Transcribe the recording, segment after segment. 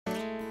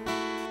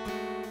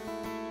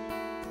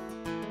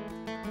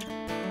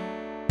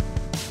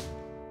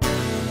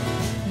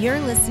You're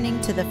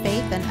listening to the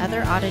Faith and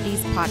Other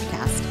Oddities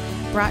podcast,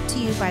 brought to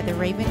you by the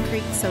Raven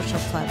Creek Social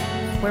Club,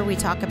 where we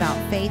talk about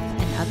faith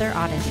and other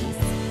oddities.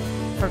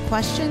 For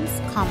questions,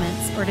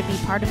 comments, or to be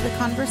part of the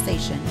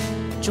conversation,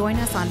 join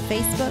us on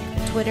Facebook,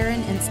 Twitter,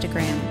 and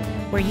Instagram,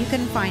 where you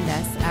can find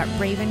us at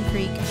Raven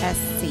Creek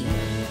SC.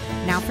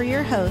 Now for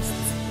your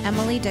hosts,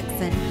 Emily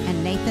Dixon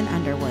and Nathan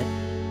Underwood.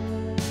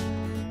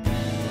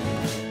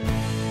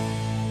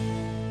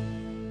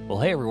 Well,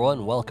 hey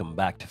everyone, welcome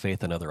back to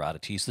Faith and Other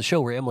Oddities, the show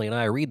where Emily and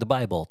I read the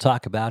Bible,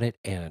 talk about it,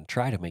 and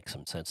try to make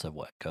some sense of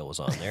what goes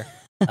on there.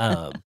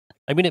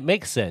 It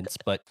makes sense,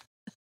 but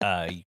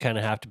you kind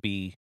of have to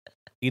be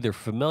either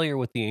familiar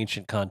with the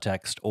ancient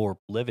context or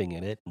living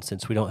in it. And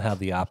since we don't have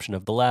the option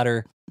of the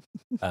latter,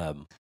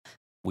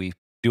 we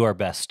do our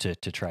best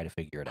to try to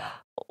figure it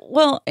out.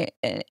 Well,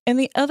 and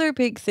the other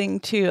big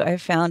thing too, I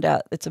found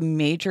out that's a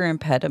major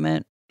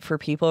impediment for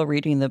people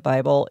reading the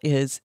Bible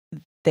is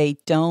they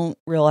don't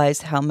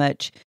realize how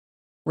much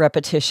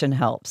repetition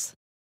helps.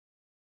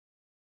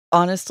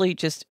 Honestly,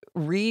 just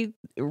read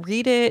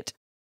it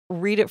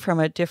from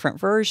a different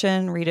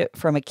version, read it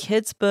from a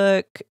kid's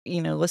book,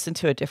 listen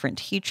to a different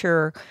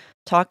teacher,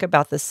 talk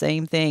about the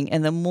same thing.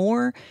 And the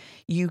more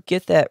you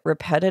get that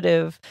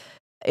repetitive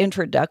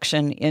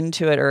introduction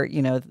into it, or,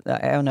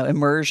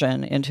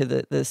 immersion into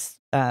the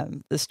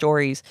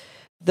stories,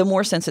 the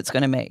more sense it's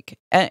going to make.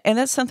 And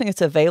that's something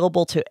that's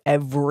available to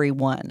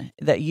everyone,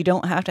 that you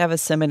don't have to have a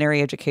seminary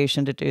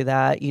education to do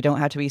that. You don't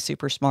have to be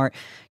super smart.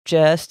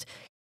 Just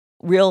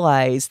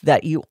realize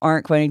that you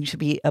aren't going to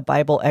be a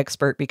Bible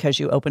expert because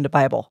you opened a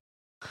Bible.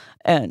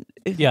 And,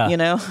 Yeah.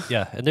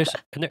 And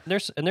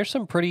there's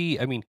some pretty,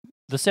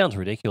 this sounds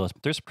ridiculous,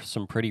 but there's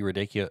some pretty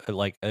ridiculous,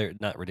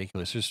 not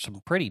ridiculous, there's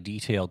some pretty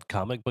detailed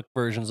comic book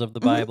versions of the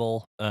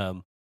Bible.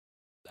 I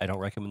don't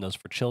recommend those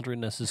for children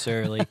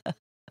necessarily.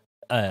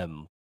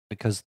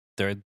 Because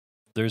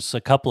there's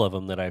a couple of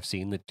them that I've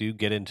seen that do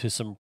get into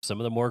some of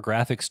the more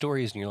graphic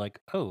stories, and you're like,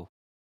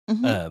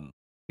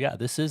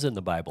 this is in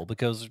the Bible.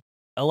 Because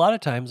a lot of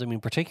times,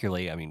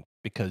 particularly,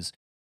 because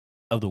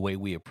of the way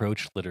we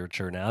approach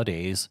literature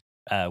nowadays,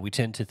 we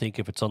tend to think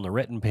if it's on the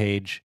written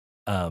page,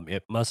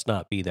 it must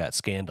not be that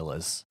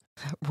scandalous.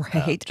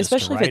 Right,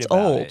 especially if it's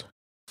old.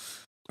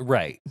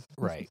 Right.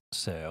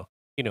 So,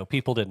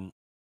 people didn't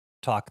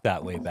talk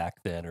that way back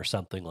then or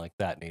something like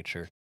that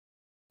nature.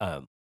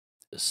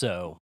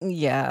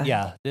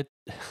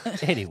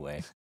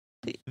 Anyway,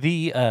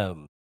 I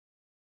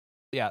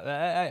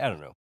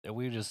don't know.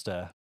 We just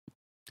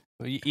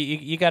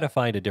you got to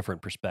find a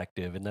different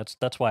perspective, and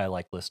that's why I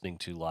like listening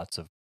to lots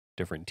of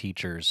different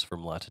teachers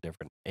from lots of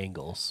different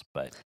angles.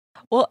 But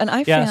and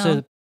I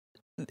found.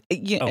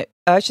 I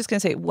was just going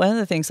to say, one of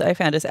the things I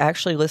found is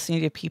actually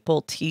listening to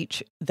people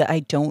teach that I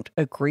don't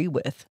agree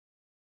with,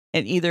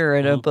 and either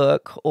in a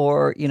book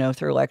or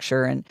through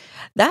lecture, and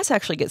that's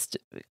actually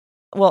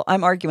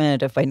I'm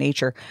argumentative by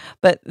nature,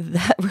 but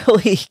that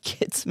really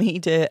gets me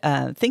to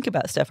think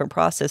about stuff and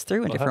process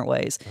through in different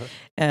ways.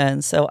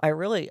 And so I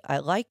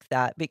like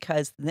that,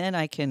 because then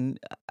I can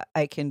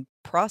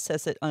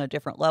process it on a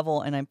different level,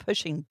 and I'm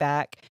pushing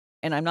back,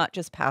 and I'm not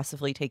just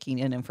passively taking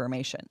in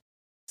information.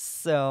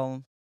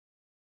 So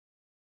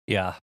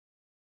yeah.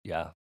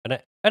 And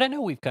I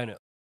know we've kind of,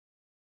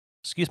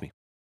 excuse me,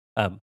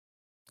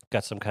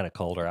 got some kind of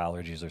cold or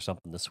allergies or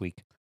something this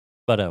week,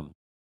 but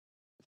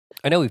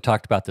I know we've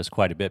talked about this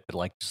quite a bit, but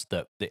like just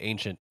the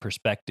ancient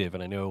perspective,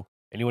 and I know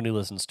anyone who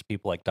listens to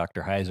people like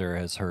Dr. Heiser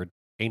has heard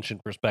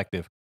ancient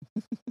perspective,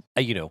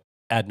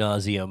 ad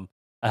nauseum,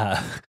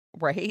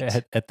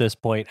 right at this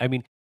point.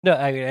 No,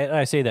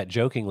 I say that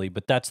jokingly,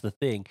 but that's the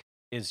thing,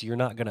 is you're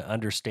not going to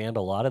understand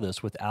a lot of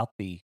this without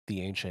the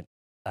ancient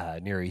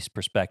Near East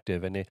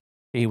perspective. And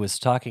he was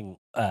talking,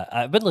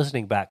 I've been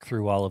listening back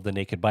through all of the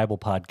Naked Bible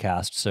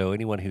podcasts, so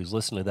anyone who's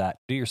listened to that,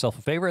 do yourself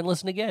a favor and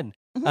listen again.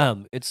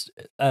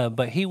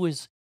 But he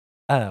was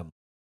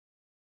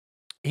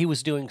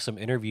doing some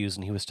interviews,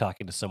 and he was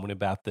talking to someone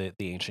about the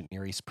ancient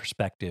Near East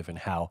perspective, and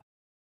how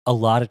a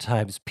lot of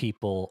times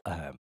people,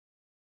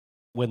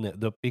 when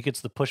he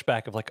gets the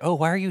pushback of like, oh,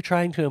 why are you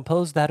trying to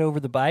impose that over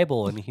the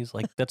Bible? And he's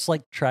like, it's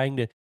like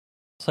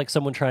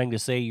someone trying to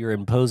say you're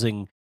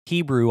imposing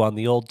Hebrew on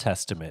the Old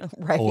Testament,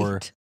 right,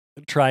 or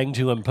trying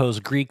to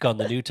impose Greek on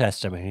the New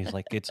Testament. He's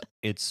like,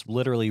 it's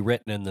literally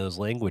written in those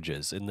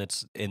languages, and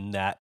that's in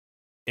that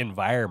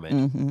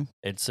environment.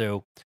 And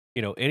so,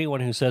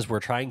 anyone who says we're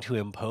trying to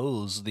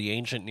impose the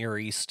ancient Near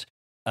East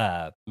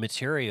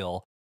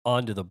material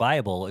onto the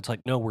Bible, it's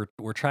like, no,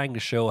 we're trying to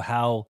show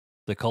how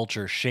the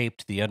culture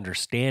shaped the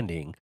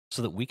understanding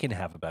so that we can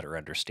have a better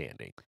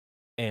understanding.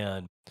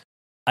 And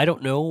I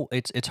don't know,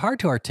 it's hard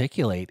to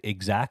articulate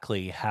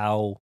exactly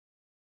how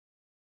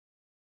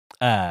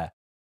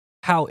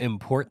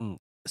important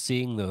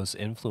seeing those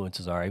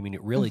influences are.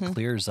 It really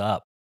clears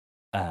up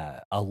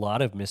a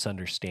lot of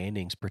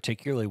misunderstandings,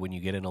 particularly when you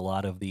get in a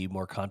lot of the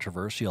more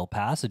controversial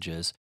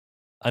passages.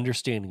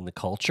 Understanding the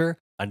culture,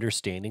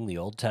 understanding the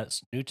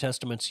New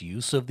Testament's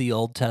use of the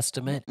Old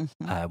Testament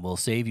will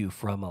save you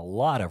from a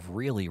lot of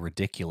really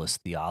ridiculous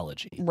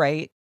theology.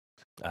 Right.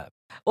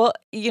 Well,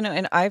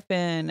 and I've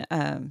been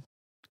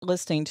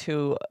listening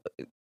to,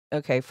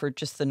 okay, for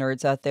just the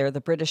nerds out there,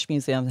 the British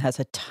Museum has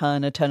a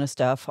ton of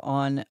stuff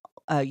on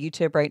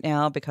YouTube right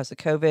now because of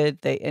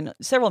COVID. And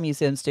several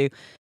museums do,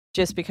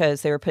 just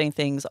because they were putting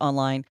things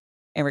online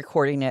and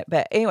recording it.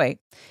 But anyway,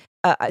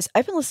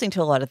 I've been listening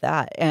to a lot of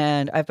that,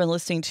 and I've been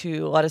listening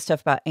to a lot of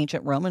stuff about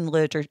ancient Roman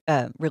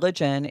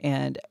religion,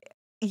 and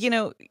you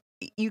know,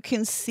 you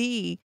can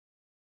see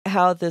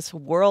how this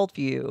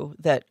worldview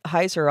that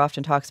Heiser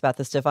often talks about,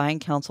 this divine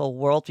council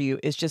worldview,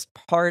 is just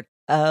part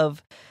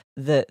of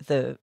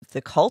the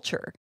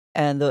culture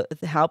and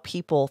how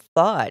people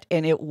thought,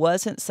 and it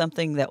wasn't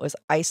something that was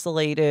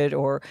isolated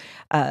or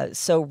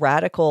so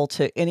radical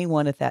to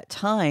anyone at that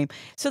time.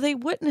 So they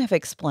wouldn't have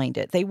explained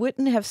it. They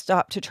wouldn't have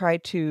stopped to try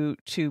to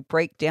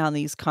break down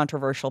these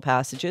controversial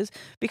passages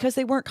because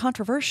they weren't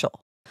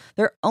controversial.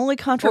 They're only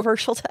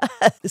controversial to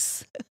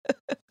us.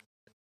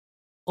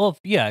 Well,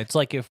 yeah, it's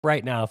like if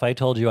right now, if I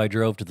told you I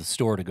drove to the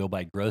store to go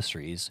buy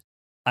groceries,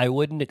 I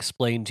wouldn't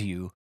explain to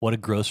you what a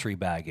grocery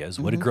bag is,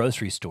 what a Mhm.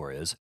 grocery store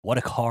is, what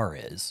a car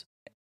is.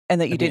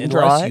 And that I you mean, didn't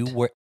draw unless you it?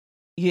 were,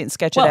 You didn't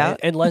sketch it well, out?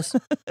 unless,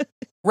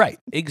 right,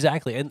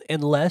 exactly. And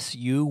unless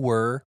you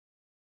were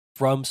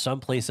from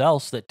someplace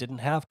else that didn't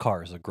have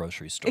cars or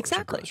grocery stores or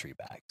Exactly. grocery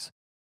bags.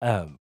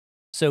 Um,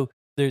 so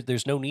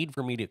there's no need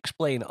for me to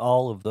explain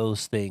all of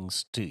those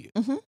things to you.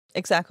 Mhm.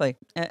 Exactly.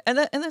 And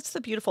that's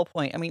the beautiful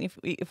point. I mean,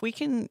 if we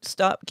can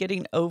stop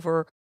getting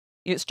over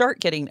start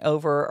getting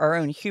over our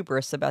own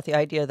hubris about the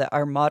idea that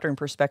our modern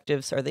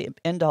perspectives are the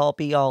end all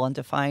be all and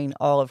define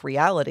all of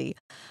reality,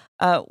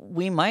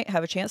 we might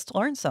have a chance to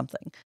learn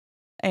something.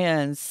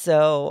 And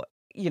so,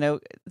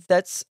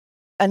 that's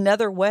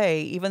another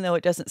way, even though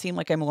it doesn't seem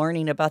like I'm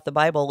learning about the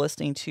Bible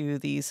listening to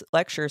these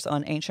lectures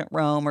on ancient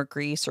Rome or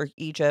Greece or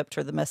Egypt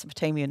or the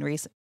Mesopotamian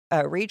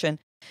region,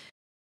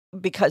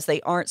 because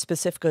they aren't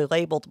specifically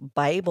labeled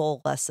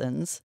Bible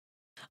lessons.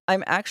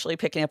 I'm actually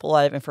picking up a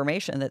lot of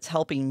information that's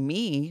helping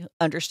me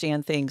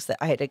understand things that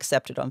I had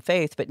accepted on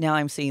faith, but now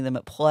I'm seeing them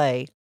at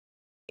play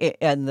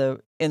in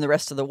the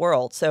rest of the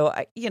world. So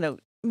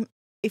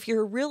if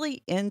you're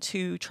really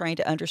into trying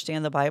to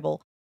understand the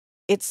Bible,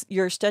 it's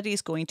your study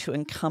is going to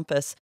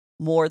encompass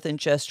more than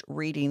just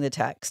reading the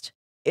text.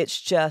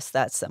 It's just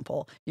that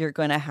simple. You're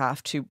going to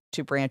have to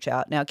branch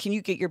out. Now, can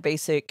you get your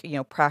basic,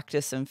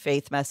 practice and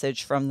faith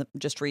message from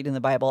just reading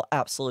the Bible?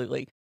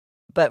 Absolutely.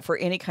 But for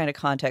any kind of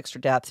context or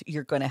depth,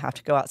 you're going to have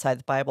to go outside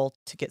the Bible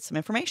to get some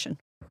information.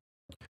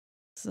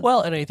 So,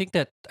 Well, and I think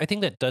that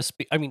does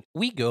speak. I mean,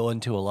 we go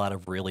into a lot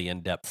of really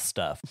in depth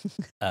stuff,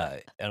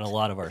 and a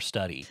lot of our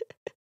study,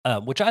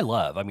 which I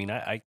love. I mean,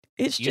 I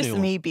it's you just know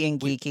me being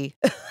we geeky.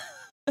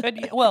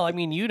 well, I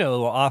mean,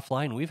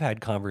 offline we've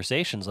had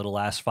conversations that'll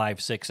last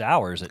 5-6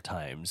 hours at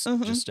times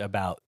Mhm. just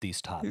about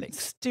these topics,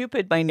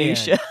 Stupid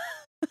minutia. and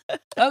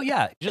oh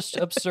yeah, just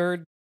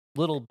absurd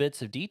little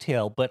bits of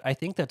detail. But I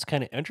think that's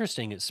kind of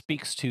interesting. It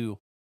speaks to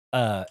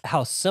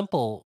how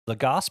simple the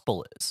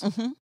gospel is.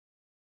 Mhm.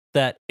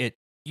 That it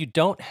you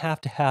don't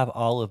have to have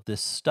all of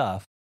this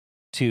stuff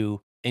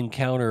to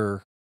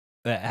encounter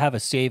have a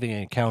saving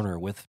encounter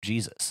with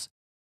Jesus.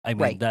 I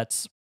mean, Right.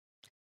 that's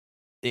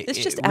This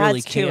just it really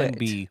adds to can it.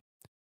 be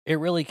it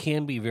really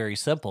can be very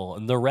simple,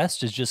 and the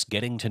rest is just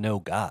getting to know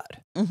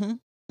God. Mhm.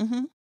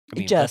 Mhm. I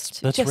mean,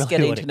 that's Just really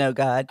getting what to it know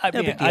God. I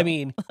No mean big I deal.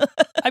 mean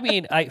I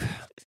mean, I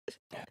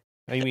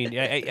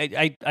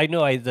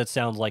know that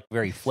sounds like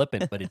very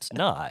flippant, but it's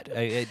not.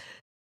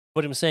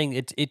 What I'm saying,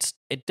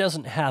 it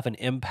doesn't have an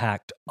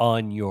impact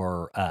on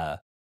your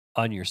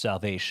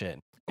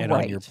salvation and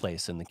on your Right.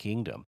 place in the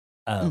kingdom,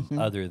 Mhm.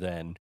 other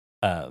than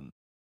um,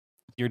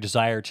 your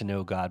desire to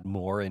know God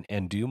more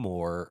and do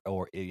more,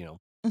 or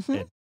Mhm.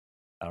 it,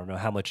 I don't know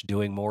how much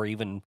doing more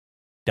even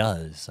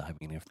does. I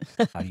mean, if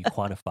how do you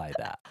quantify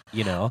that?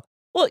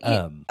 Well,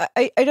 Um,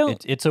 I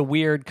don't. it's a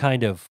weird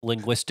kind of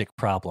linguistic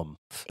problem.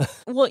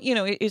 Well,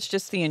 it's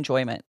just the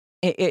enjoyment.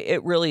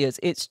 It really is.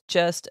 It's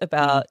just Mm,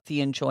 about the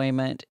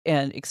enjoyment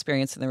and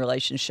experience in the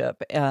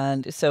relationship.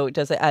 And so,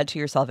 does it add to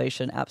your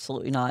salvation?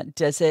 Absolutely not.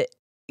 Does it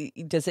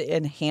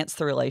enhance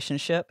the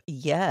relationship?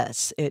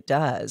 Yes, it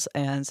does.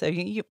 And so,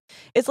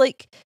 it's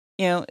like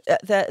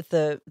that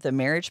the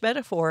marriage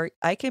metaphor.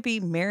 I could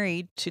be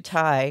married to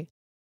Ty,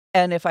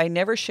 and if I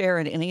never share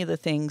in any of the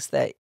things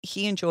that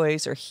he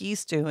enjoys or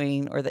he's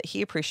doing or that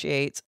he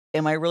appreciates,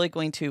 am I really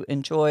going to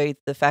enjoy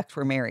the fact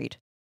we're married?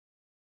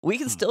 We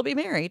can hmm. still be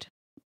married,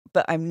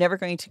 but I'm never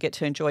going to get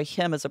to enjoy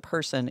him as a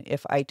person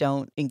if I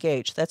don't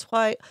engage. That's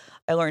why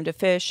I learned to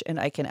fish and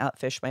I can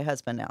outfish my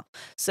husband now.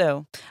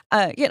 So,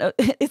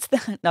 it's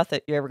not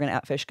that you're ever going to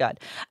outfish God,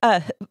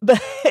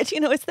 but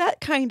it's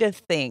that kind of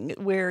thing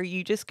where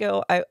you just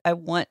go, I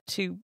want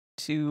to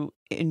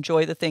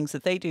enjoy the things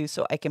that they do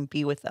so I can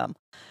be with them.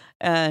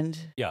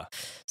 And Yeah.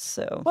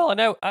 so, Well,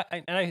 and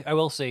I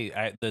will say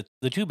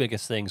the two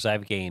biggest things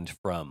I've gained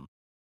from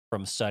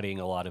studying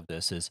a lot of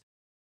this is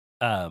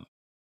um,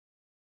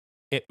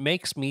 it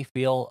makes me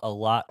feel a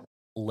lot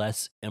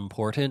less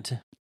important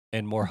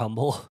and more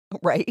humble,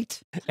 right.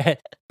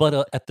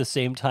 but at the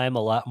same time,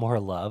 a lot more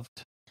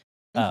loved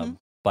Mhm.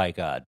 by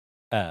God.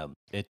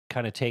 It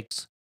kind of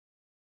takes,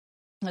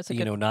 That's a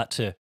good. not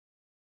to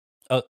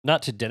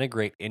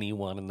denigrate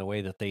anyone in the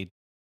way that they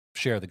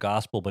share the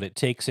gospel, but it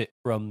takes it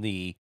from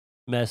the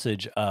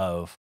message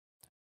of,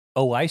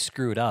 "Oh, I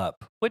screwed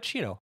up," which,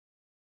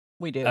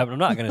 We do. I'm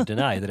not going to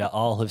deny that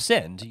all have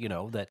sinned,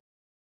 that,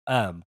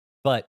 um,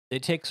 but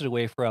it takes it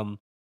away from,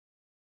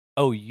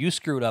 "Oh, you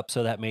screwed up,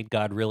 so that made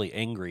God really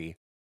angry,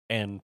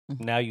 and Mhm.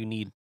 now you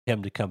need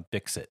him to come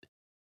fix it."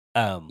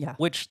 Yeah.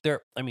 Which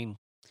I mean,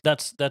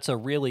 that's a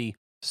really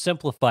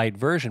simplified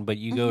version, but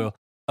you Mhm. go,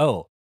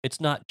 "Oh, it's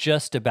not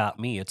just about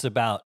me, it's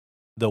about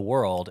the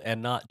world,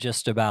 and not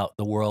just about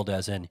the world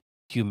as in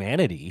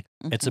humanity.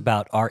 It's Mhm.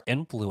 about our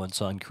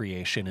influence on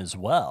creation as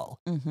well,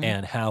 Mhm.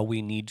 and how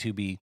we need to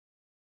be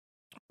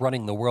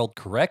running the world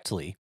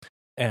correctly,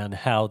 and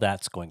how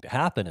that's going to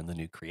happen in the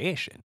new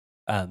creation."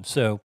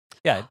 So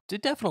yeah,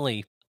 it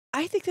definitely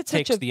I think that's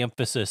such takes a the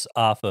emphasis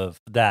off of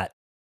that.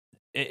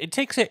 It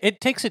takes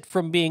it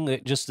from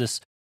being just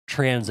this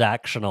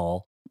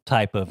transactional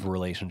type of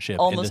relationship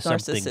into almost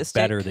something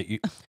better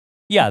narcissistic.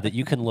 that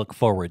you can look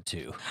forward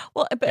to.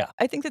 Well, but Yeah.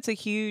 I think that's a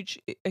huge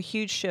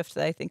shift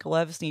that I think a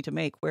lot of us need to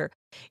make, where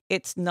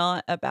it's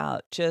not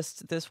about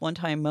just this one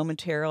time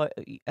momentarily.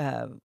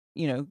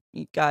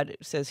 God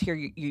says, "Here,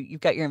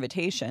 you've got your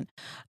invitation."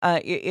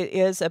 It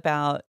is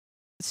about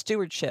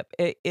stewardship.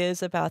 It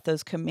is about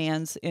those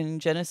commands in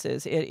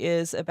Genesis. It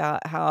is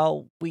about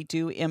how we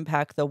do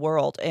impact the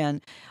world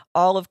and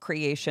all of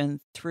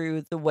creation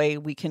through the way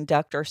we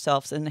conduct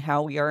ourselves and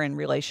how we are in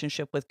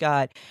relationship with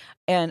God.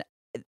 And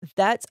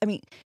I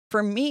mean,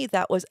 for me,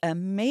 that was a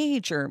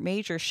major,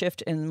 major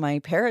shift in my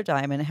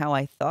paradigm and how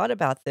I thought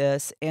about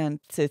this.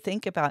 And to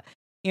think about,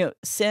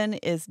 sin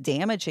is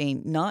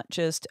damaging, not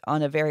just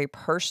on a very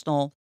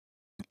personal,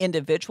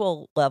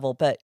 individual level,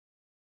 but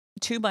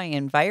to my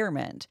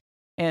environment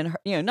and,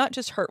 not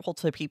just hurtful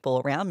to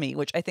people around me,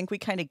 which I think we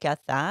kind of get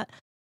that,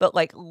 but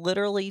like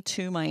literally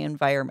to my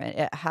environment.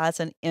 It has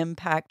an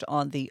impact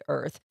on the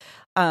earth.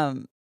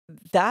 Um,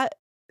 that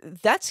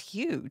that's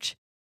huge.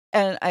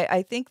 And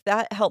I think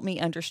that helped me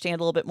understand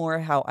a little bit more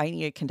how I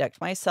need to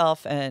conduct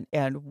myself and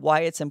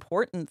why it's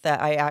important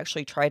that I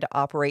actually try to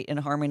operate in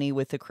harmony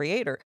with the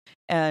creator.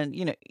 And,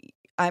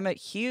 I'm a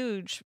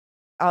huge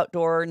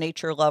outdoor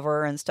nature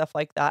lover and stuff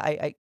like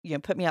that.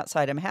 Put me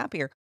outside, I'm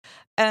happier.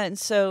 And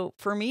so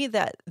for me,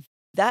 that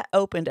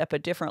opened up a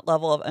different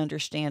level of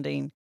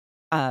understanding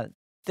uh,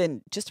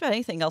 than just about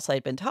anything else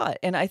I'd been taught.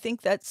 And I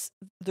think that's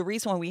the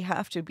reason why we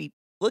have to be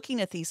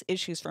looking at these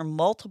issues from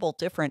multiple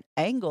different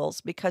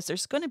angles, because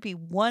there's going to be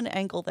one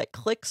angle that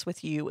clicks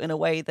with you in a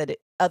way that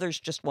others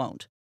just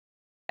won't.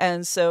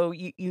 And so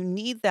you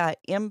need that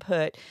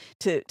input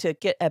to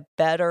get a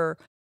better,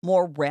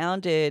 more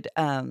rounded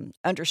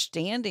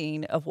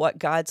understanding of what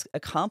God's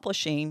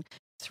accomplishing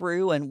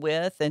through and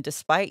with and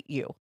despite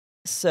you.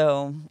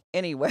 So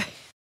anyway,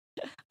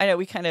 I know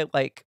we kind of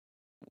like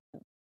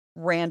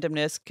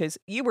randomness because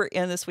you were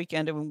in this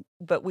weekend,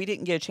 but we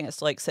didn't get a chance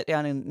to like sit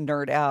down and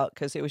nerd out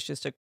because it was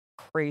just a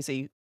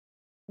crazy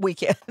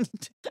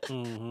weekend.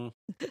 Hmm.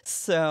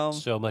 So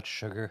So much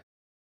sugar.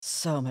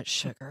 so much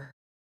sugar.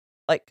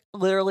 Like,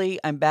 literally,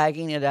 I'm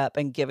bagging it up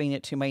and giving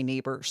it to my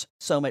neighbors.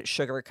 So much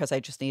sugar because I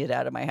just need it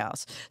out of my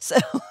house. So,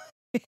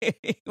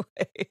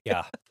 anyway,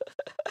 Yeah.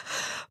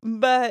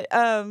 but,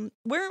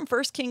 we're in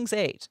First Kings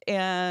 8,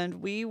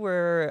 and we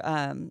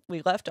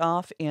left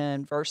off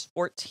in verse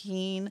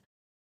 14,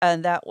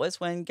 and that was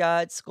when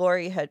God's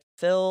glory had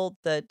filled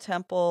the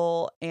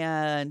temple,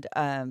 and,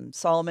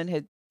 Solomon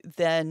had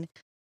then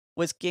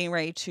was getting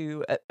ready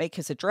to make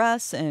his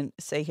address and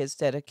say his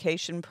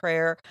dedication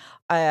prayer.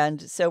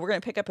 And so we're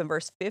going to pick up in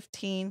verse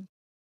 15.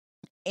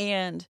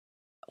 And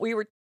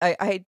I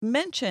had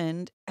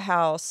mentioned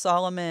how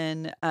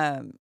Solomon,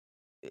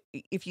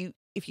 if you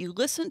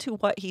listen to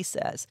what he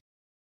says,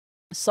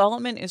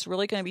 Solomon is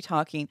really going to be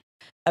talking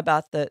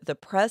about the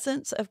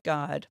presence of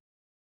God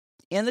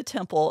in the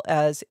temple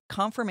as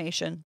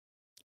confirmation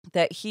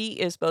that he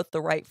is both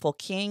the rightful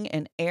king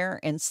and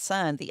heir and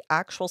son, the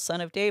actual son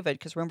of David.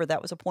 Because remember,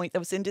 that was a point that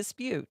was in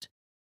dispute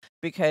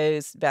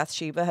because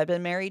Bathsheba had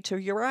been married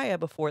to Uriah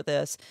before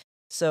this.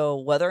 So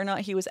whether or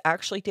not he was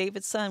actually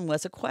David's son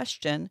was a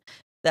question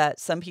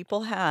that some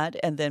people had.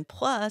 And then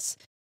plus,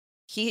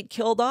 he had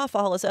killed off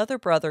all his other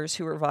brothers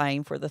who were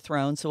vying for the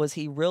throne. So was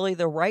he really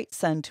the right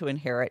son to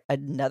inherit?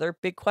 Another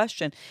big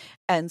question.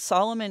 And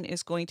Solomon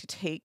is going to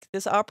take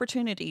this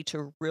opportunity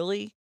to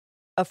really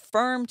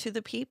affirm to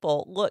the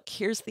people, look,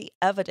 here's the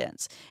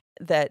evidence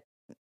that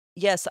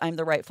yes, I'm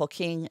the rightful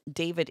king.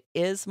 David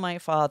is my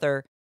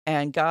father,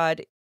 and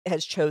God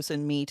has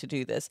chosen me to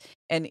do this.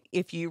 And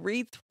if you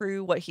read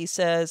through what he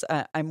says,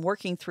 I'm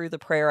working through the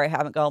prayer. I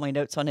haven't got all my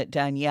notes on it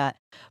done yet,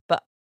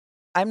 but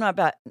I'm not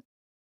about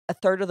a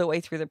third of the way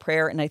through the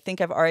prayer. And I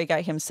think I've already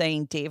got him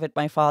saying, David,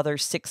 my father,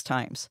 6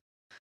 times.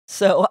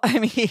 So, I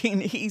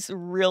mean, he's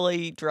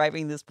really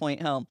driving this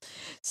point home.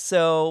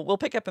 So, we'll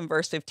pick up in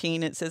verse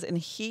 15. It says, "And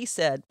he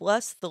said,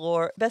 Bless the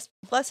Lord,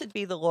 blessed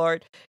be the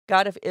Lord,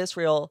 God of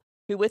Israel,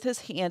 who with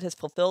his hand has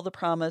fulfilled the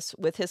promise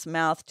with his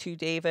mouth to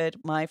David,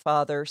 my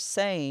father,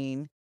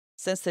 saying,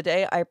 since the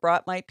day I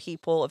brought my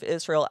people of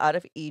Israel out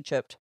of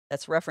Egypt.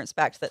 That's reference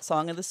back to that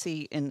Song of the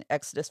Sea in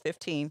Exodus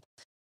 15.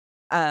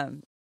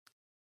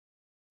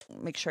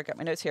 Make sure I got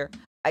my notes here.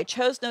 I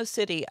chose no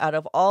city out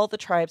of all the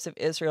tribes of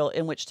Israel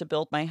in which to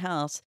build my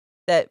house,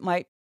 that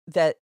my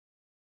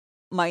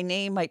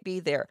name might be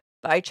there.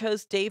 But I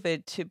chose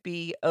David to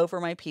be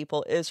over my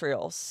people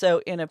Israel.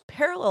 So in a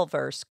parallel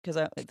verse,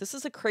 because this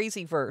is a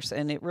crazy verse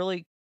and it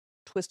really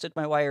twisted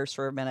my wires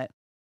for a minute.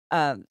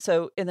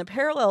 So in the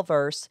parallel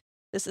verse,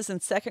 this is in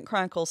 2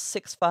 Chronicles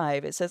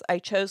 6:5. It says, I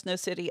chose no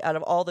city out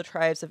of all the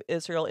tribes of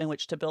Israel in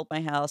which to build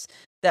my house,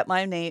 that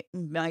my name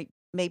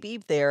may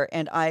be there,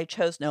 and I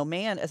chose no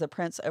man as a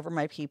prince over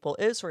my people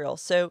Israel.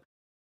 So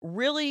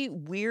really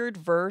weird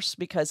verse,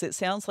 because it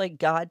sounds like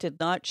God did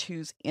not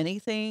choose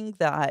anything,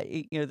 that,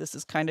 this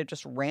is kind of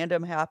just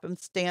random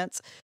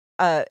happenstance.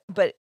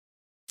 But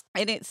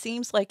it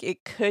seems like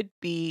it could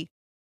be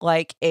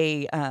like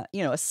a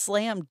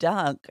slam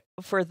dunk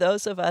for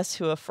those of us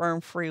who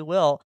affirm free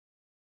will,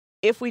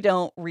 if we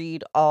don't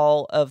read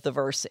all of the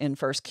verse in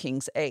 1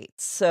 Kings 8.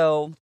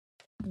 So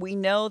we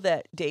know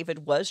that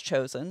David was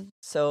chosen,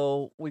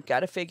 so we've got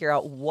to figure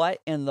out what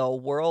in the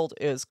world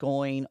is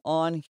going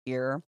on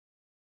here.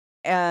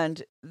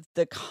 And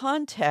the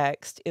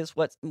context is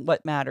what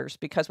matters,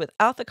 because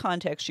without the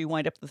context, you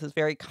wind up with this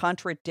very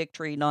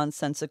contradictory,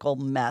 nonsensical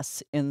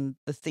mess in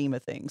the theme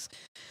of things.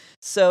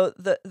 So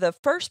the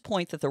first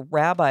point that the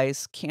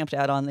rabbis camped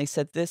out on, they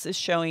said this is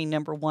showing,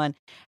 number one,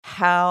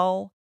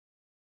 how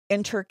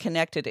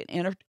interconnected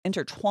and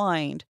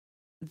intertwined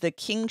the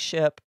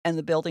kingship and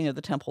the building of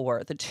the temple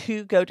were. The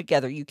two go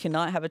together. You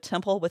cannot have a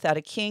temple without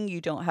a king. You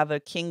don't have a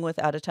king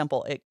without a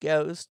temple. It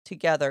goes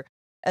together.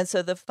 And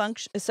so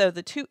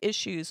the two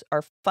issues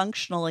are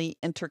functionally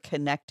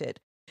interconnected.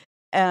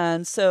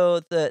 And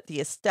so the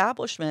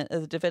establishment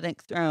of the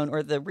Davidic throne,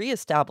 or the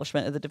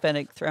reestablishment of the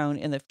Davidic throne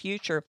in the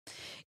future,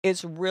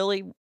 is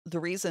really the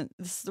reason.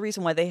 This is the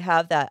reason why they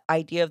have that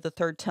idea of the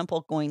third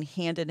temple going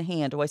hand in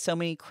hand. Why so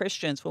many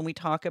Christians, when we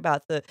talk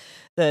about the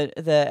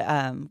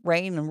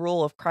reign and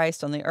rule of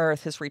Christ on the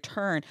earth, his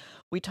return,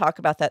 we talk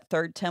about that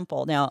third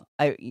temple. Now,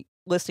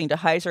 listening to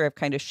Heiser, I've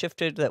kind of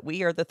shifted that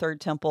we are the third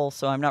temple,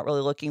 so I'm not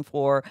really looking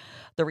for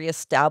the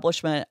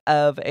reestablishment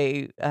of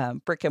a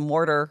brick and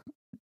mortar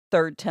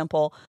third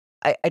temple.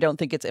 I don't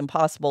think it's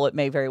impossible. It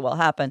may very well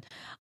happen.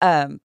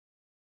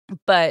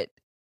 But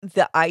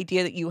the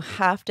idea that you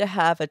have to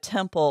have a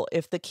temple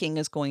if the king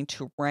is going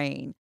to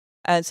reign.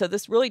 And so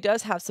this really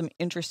does have some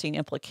interesting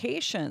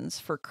implications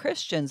for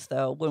Christians,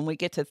 though, when we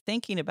get to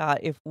thinking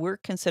about if we're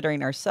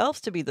considering ourselves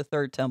to be the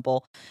third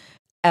temple,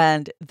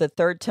 and the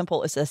third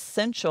temple is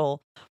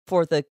essential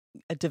for the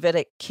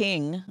Davidic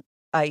king,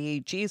 i.e.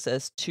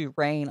 Jesus, to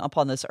reign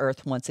upon this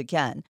earth once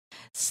again.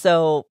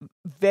 So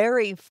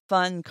very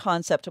fun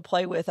concept to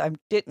play with. I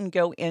didn't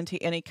go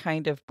into any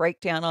kind of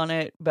breakdown on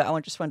it, but I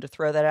just wanted to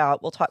throw that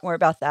out. We'll talk more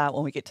about that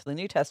when we get to the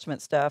New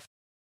Testament stuff.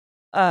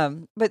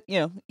 But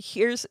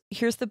here's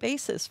the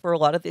basis for a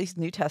lot of these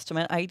New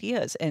Testament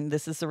ideas, and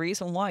this is the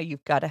reason why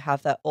you've got to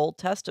have that Old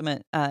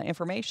Testament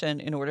information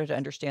in order to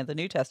understand the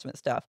New Testament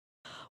stuff.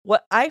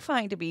 What I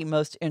find to be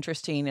most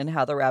interesting in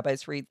how the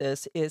rabbis read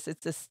this is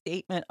it's a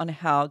statement on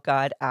how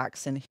God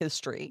acts in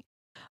history.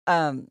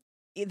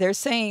 They're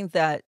saying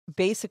that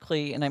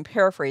basically, and I'm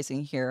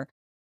paraphrasing here,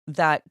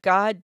 that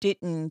God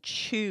didn't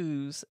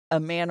choose a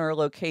man or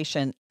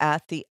location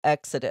at the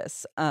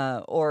Exodus,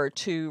 or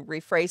to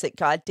rephrase it,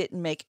 God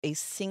didn't make a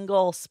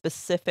single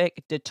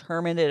specific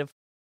determinative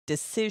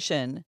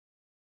decision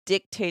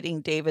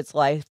dictating David's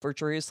life or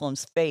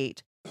Jerusalem's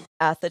fate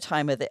at the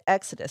time of the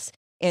Exodus.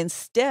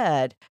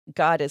 Instead,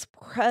 God is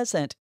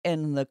present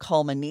in the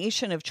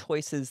culmination of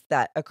choices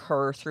that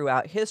occur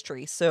throughout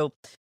history. So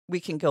we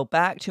can go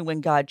back to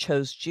when God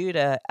chose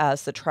Judah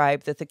as the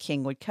tribe that the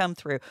king would come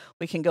through.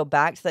 We can go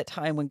back to that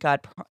time when God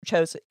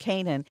chose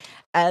Canaan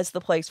as the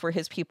place where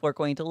his people are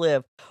going to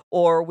live.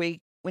 Or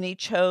when he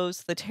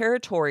chose the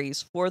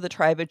territories for the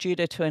tribe of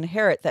Judah to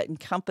inherit that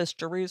encompassed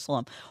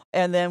Jerusalem.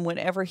 And then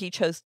whenever he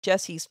chose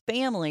Jesse's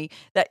family,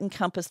 that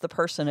encompassed the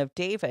person of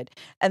David.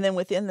 And then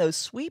within those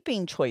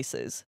sweeping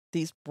choices,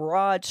 these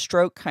broad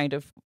stroke kind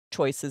of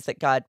choices that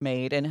God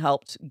made and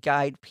helped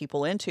guide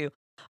people into,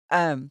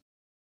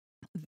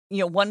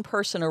 one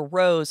person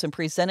arose and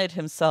presented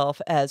himself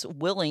as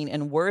willing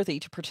and worthy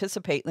to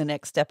participate in the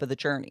next step of the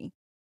journey.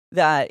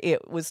 That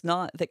it was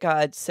not that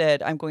God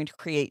said, I'm going to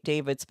create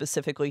David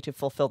specifically to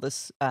fulfill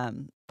this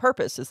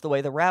purpose, is the way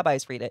the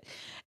rabbis read it.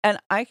 And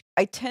I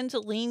tend to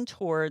lean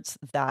towards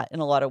that in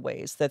a lot of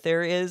ways, that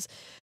there is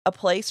a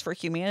place for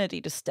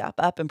humanity to step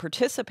up and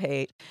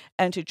participate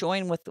and to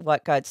join with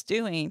what God's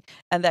doing.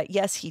 And that,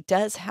 yes, he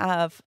does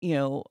have,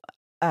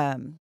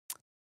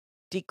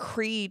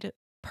 decreed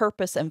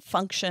purpose and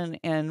function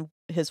and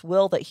his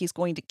will that he's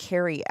going to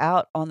carry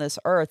out on this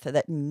earth,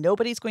 that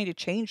nobody's going to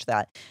change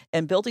that.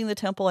 And building the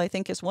temple, I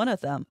think, is one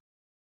of them.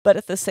 But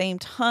at the same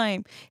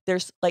time,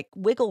 there's like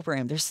wiggle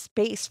room. There's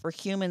space for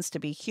humans to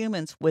be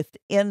humans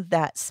within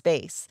that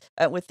space,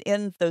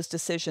 within those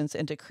decisions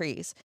and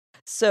decrees.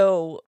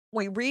 So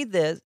we read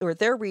this, or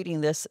they're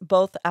reading this,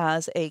 both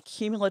as a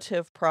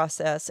cumulative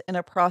process and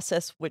a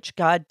process which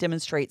God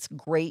demonstrates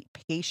great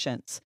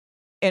patience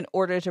in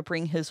order to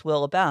bring his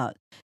will about.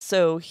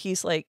 So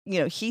he's like,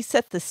 he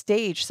set the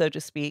stage, so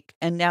to speak,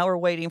 and now we're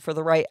waiting for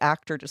the right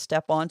actor to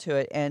step onto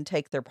it and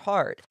take their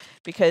part,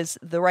 because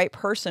the right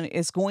person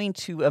is going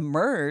to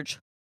emerge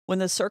when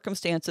the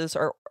circumstances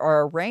are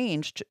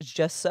arranged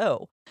just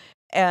so.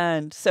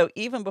 And so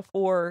even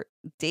before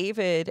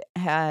David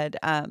had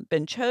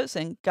been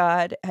chosen,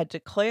 God had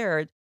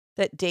declared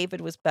that David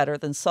was better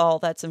than Saul.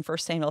 That's in 1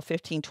 Samuel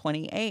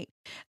 15:28.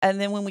 And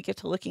then when we get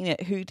to looking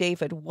at who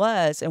David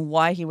was and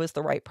why he was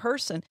the right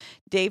person,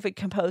 David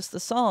composed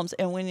the Psalms.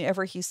 And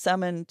whenever he's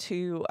summoned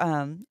to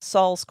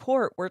Saul's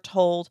court, we're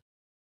told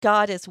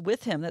God is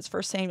with him. That's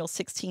 1 Samuel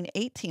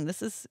 16:18.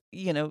 This is,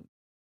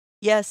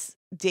 yes,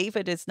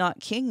 David is not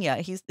king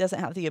yet. He doesn't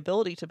have the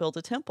ability to build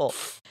a temple.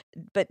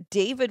 But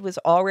David was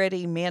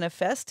already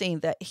manifesting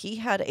that he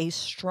had a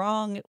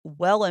strong,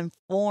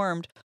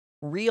 well-informed,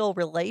 real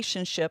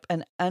relationship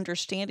and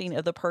understanding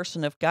of the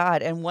person of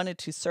God and wanted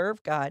to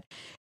serve God.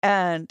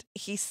 And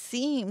he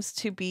seems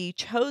to be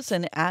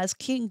chosen as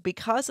king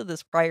because of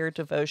this prior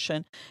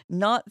devotion,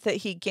 not that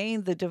he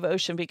gained the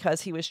devotion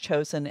because he was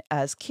chosen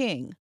as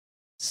king.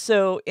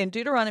 So in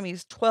Deuteronomy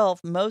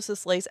 12,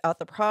 Moses lays out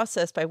the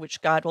process by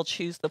which God will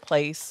choose the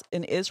place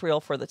in Israel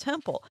for the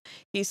temple.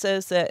 He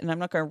says that, and I'm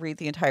not going to read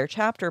the entire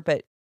chapter,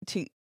 but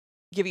to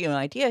give you an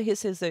idea, he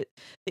says that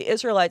the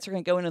Israelites are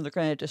going to go in and they're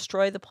going to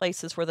destroy the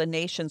places where the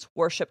nations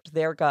worshiped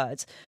their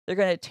gods. They're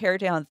going to tear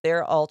down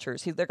their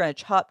altars. They're going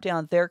to chop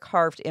down their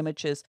carved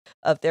images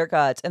of their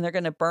gods, and they're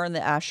going to burn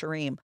the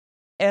Asherim.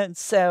 And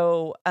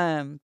so,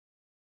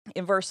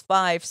 in verse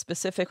 5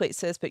 specifically, it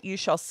says, "But you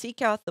shall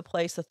seek out the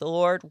place that the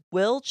Lord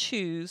will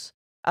choose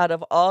out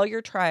of all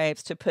your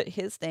tribes to put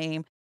his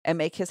name and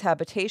make his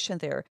habitation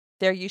there.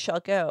 There you shall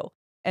go."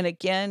 And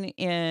again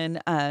in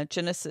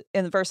Genesis,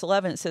 in verse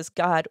 11, it says,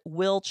 "God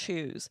will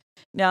choose."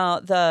 Now,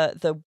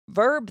 the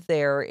verb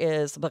there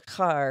is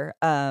bakar.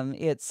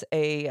 It's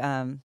a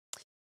in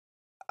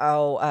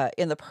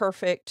the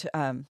perfect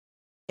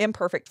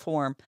imperfect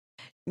form.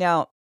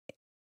 Now,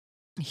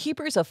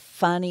 Hebrew is a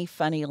funny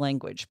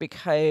language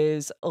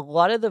because a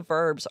lot of the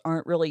verbs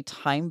aren't really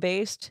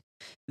time-based.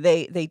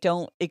 They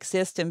don't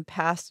exist in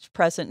past,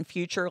 present, and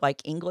future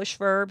like English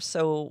verbs.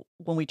 So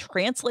when we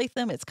translate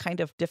them, it's kind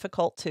of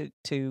difficult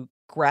to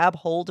grab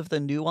hold of the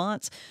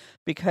nuance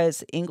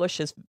because English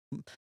is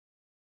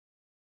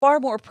far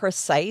more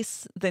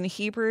precise than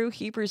Hebrew.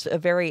 Hebrew's a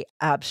very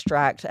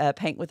abstract,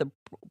 paint with a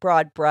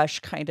broad brush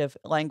kind of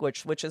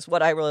language, which is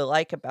what I really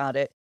like about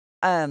it.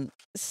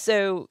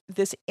 So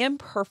this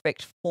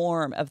imperfect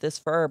form of this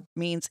verb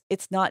means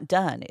it's not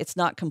done, it's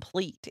not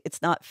complete,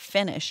 it's not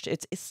finished,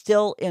 it's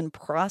still in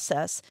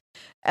process.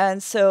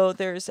 And so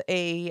there's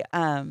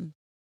an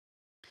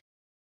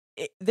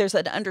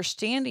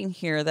understanding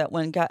here that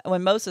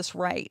when Moses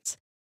writes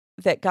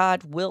that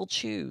God will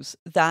choose,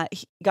 that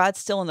God's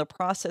still in the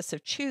process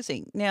of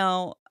choosing.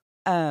 Now,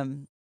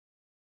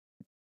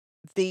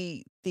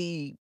 the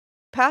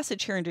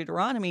passage here in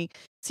Deuteronomy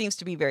seems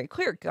to be very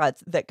clear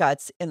that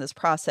God's in this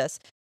process.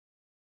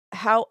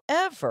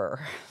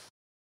 However,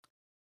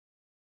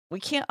 we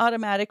can't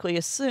automatically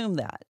assume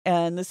that.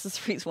 And this is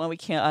the reason why we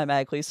can't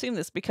automatically assume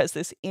this, because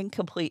this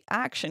incomplete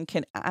action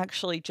can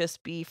actually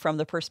just be from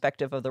the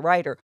perspective of the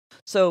writer.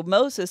 So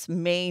Moses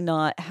may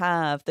not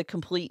have the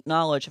complete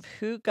knowledge of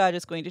who God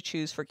is going to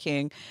choose for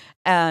king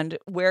and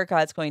where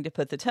God's going to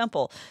put the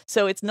temple.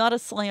 So it's not a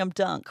slam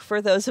dunk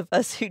for those of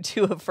us who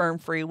do affirm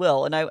free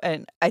will.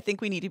 And I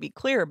think we need to be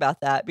clear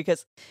about that,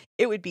 because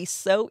it would be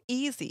so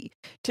easy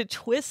to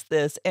twist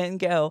this and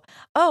go,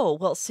 oh,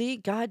 well, see,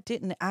 God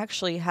didn't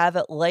actually have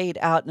it laid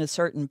out in a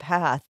certain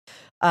path.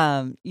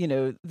 That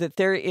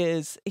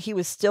he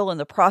was still in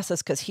the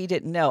process because he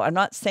didn't know. I'm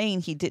not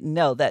saying he didn't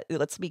know that.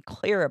 Let's be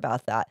clear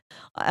about that.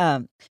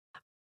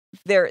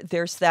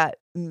 There's that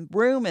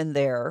room in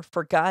there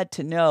for God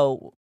to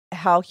know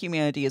how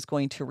humanity is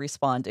going to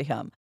respond to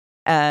him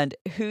and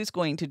who's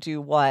going to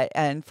do what,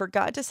 and for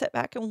God to sit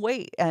back and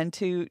wait and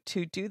to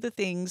do the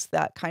things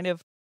that kind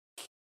of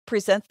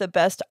present the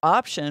best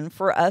option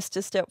for us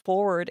to step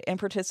forward and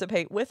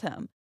participate with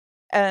him.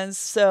 And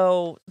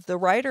so the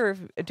writer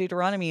of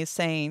Deuteronomy is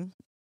saying,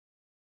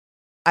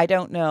 I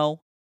don't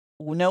know.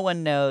 No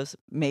one knows.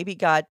 Maybe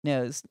God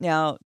knows.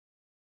 Now,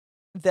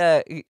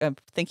 I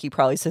think he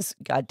probably says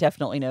God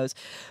definitely knows.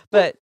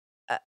 But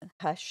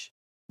hush,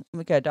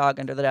 we got a dog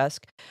under the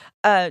desk.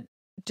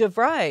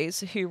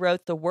 DeVries, who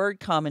wrote the Word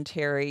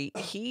commentary,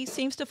 he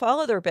seems to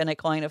follow the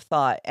rabbinic line of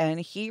thought, and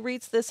he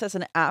reads this as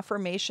an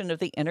affirmation of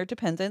the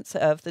interdependence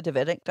of the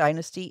Davidic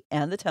dynasty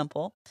and the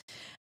temple.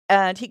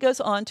 And he goes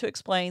on to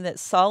explain that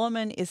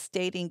Solomon is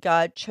stating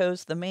God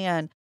chose the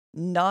man,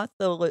 not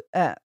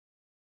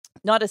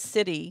a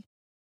city,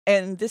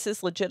 and this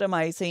is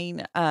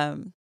legitimizing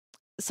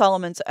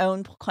Solomon's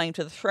own claim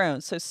to the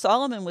throne. So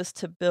Solomon was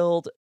to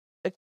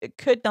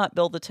could not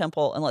build the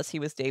temple unless he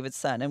was David's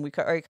son, and we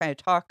already kind of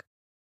talk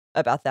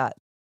about that.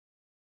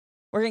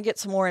 we're going to get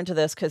some more into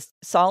this because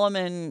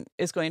Solomon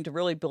is going to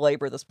really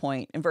belabor this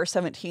point. In verse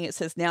 17, it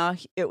says, "Now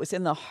it was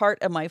in the heart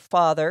of my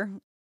father."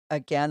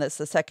 Again, that's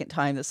the second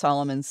time that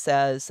Solomon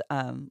says,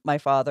 my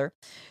father,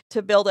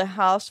 "to build a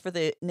house for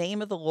the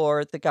name of the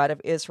Lord, the God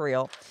of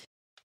Israel."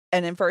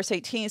 And in verse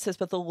 18, it says,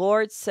 "But the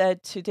Lord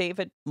said to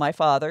David, my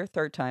father,"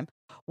 third time,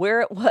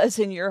 "where it was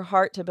in your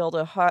heart to build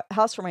a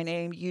house for my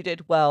name, you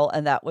did well,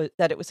 and that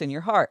it was in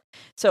your heart."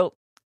 So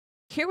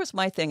here was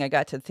my thing I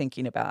got to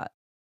thinking about.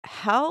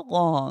 How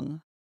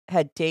long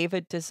had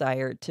David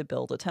desired to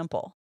build a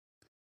temple?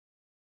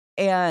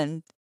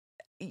 And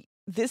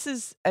this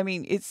is, I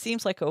mean, it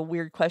seems like a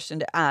weird question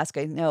to ask,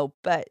 I know,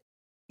 but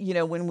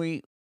when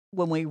we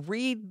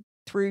read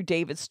through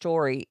David's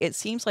story, it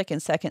seems like in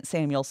 2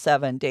 Samuel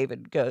 7,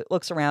 David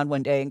looks around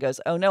one day and goes,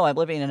 "Oh no, I'm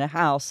living in a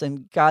house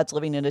and God's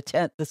living in a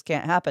tent. This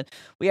can't happen.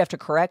 We have to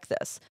correct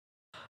this."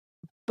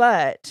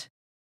 But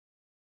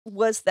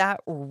was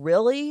that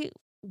really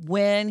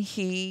when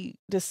he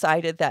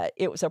decided that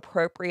it was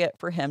appropriate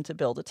for him to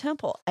build a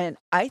temple? And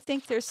I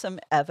think there's some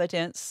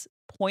evidence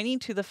pointing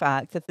to the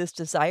fact that this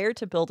desire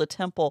to build a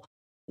temple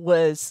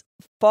was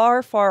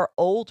far, far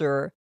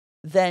older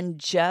than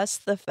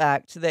just the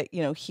fact that,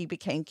 he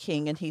became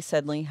king and he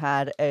suddenly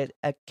had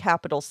a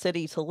capital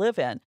city to live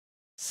in.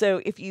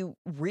 So if you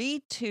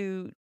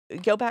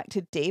go back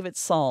to David's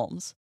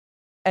Psalms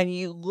and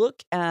you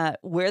look at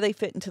where they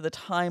fit into the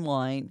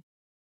timeline,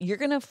 you're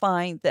going to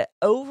find that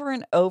over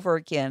and over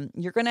again,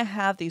 you're going to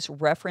have these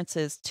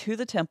references to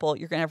the temple.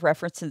 You're going to have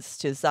references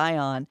to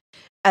Zion.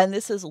 And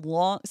this is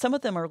some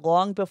of them are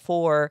long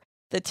before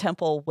the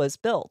temple was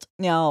built.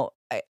 Now,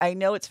 I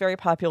know it's very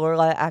popular. A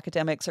lot of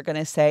academics are going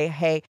to say,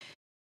 hey,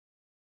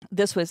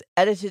 this was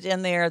edited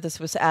in there.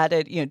 This was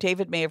added.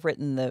 David may have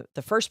written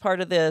the first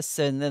part of this,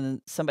 and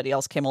then somebody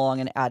else came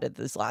along and added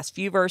these last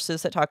few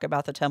verses that talk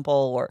about the temple.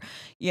 Or,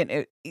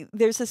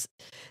 there's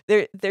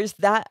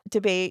that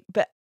debate.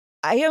 But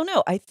I don't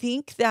know. I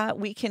think that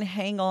we can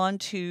hang on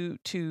to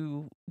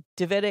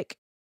Davidic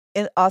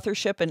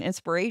authorship and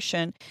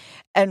inspiration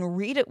and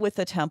read it with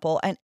the temple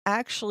and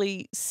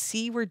actually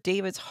see where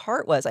David's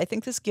heart was. I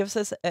think this gives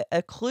us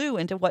a clue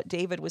into what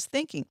David was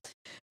thinking.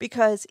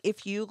 Because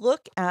if you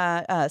look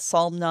at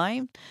Psalm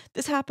 9,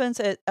 this happens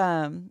at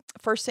 1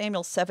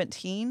 Samuel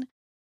 17.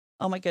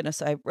 Oh my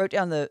goodness, I wrote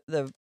down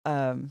the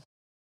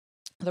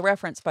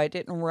reference, but I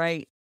didn't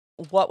write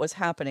what was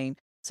happening.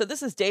 So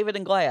this is David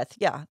and Goliath.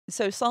 Yeah.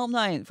 So Psalm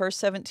 9, verse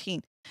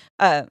 17,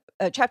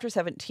 chapter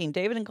 17,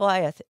 David and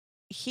Goliath,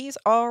 he's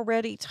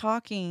already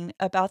talking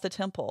about the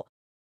temple.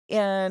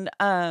 In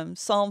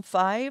Psalm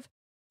 5,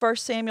 1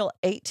 Samuel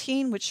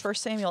 18, which 1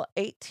 Samuel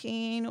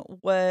 18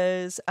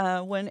 was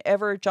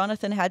whenever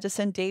Jonathan had to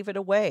send David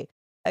away.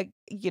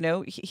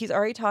 He's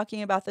already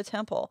talking about the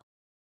temple.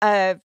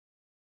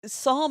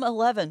 Psalm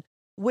 11,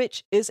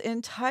 which is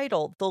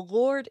entitled, "The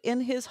Lord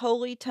in His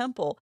Holy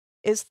Temple,"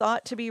 is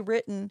thought to be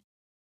written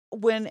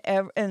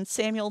in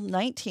Samuel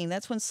 19.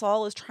 That's when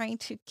Saul is trying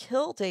to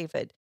kill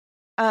David.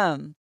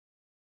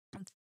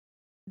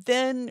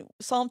 Then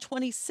Psalm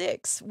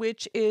 26,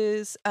 which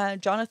is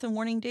Jonathan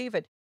warning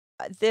David.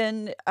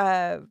 Then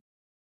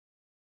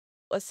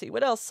let's see,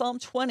 what else? Psalm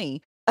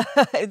 20.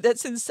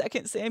 That's in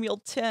 2 Samuel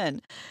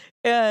 10.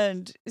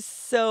 And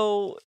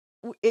so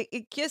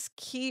it just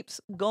keeps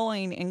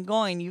going and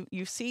going.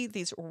 You see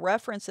these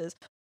references,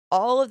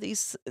 all of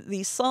these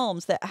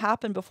psalms that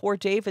happen before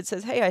David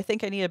says, "Hey, I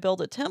think I need to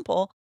build a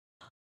temple."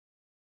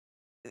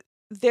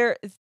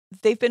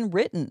 They've been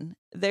written.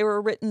 They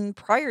were written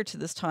prior to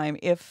this time,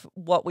 if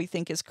what we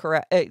think is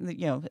correct,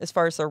 as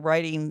far as their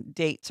writing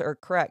dates are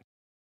correct.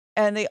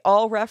 And they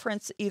all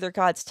reference either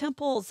God's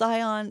temple,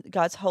 Zion,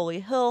 God's holy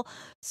hill.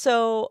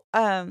 So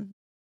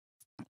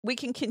we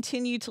can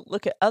continue to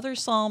look at other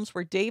psalms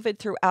where David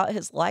throughout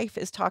his life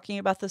is talking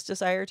about this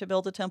desire to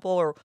build a temple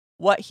or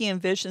what he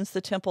envisions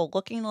the temple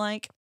looking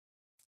like.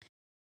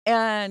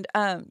 And,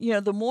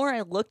 the more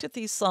I looked at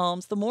these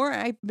psalms, the more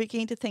I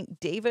began to think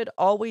David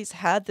always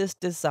had this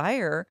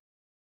desire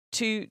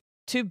to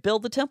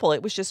build the temple.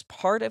 It was just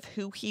part of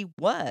who he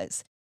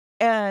was.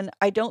 And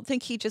I don't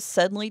think he just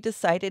suddenly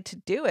decided to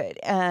do it.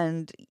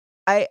 And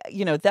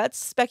that's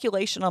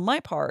speculation on my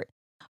part.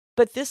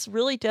 But this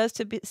really does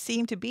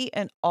seem to be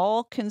an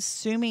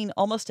all-consuming,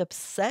 almost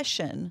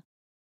obsession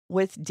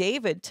with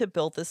David to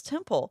build this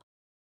temple.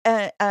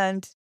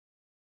 And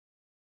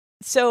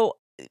so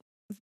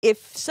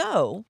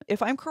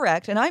if I'm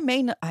correct, and I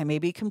may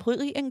be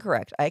completely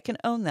incorrect, I can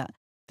own that.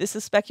 This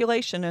is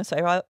speculation, and so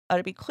I ought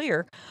to be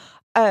clear.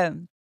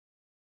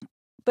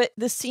 But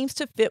this seems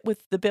to fit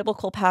with the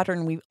biblical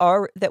pattern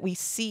that we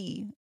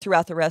see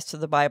throughout the rest of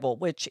the Bible,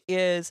 which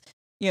is,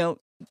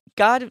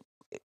 God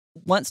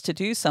wants to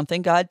do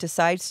something, God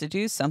decides to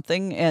do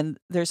something, and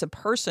there's a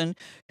person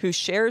who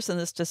shares in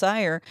this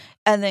desire,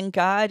 and then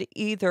God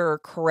either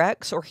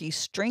corrects or he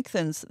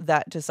strengthens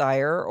that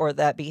desire or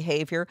that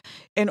behavior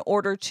in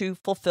order to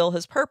fulfill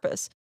his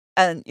purpose.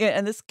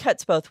 And this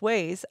cuts both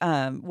ways,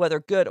 whether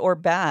good or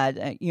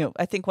bad.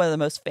 I think one of the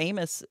most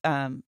famous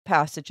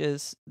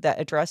passages that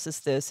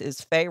addresses this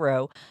is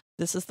Pharaoh.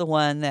 This is the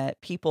one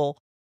that people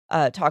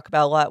talk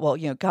about a lot. Well,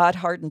 God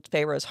hardened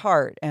Pharaoh's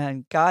heart,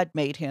 and God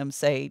made him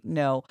say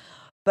no.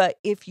 But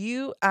if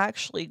you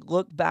actually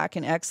look back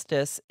in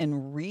Exodus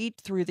and read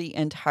through the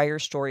entire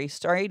story,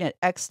 starting at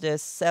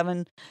Exodus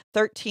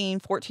 7:13,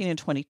 14, and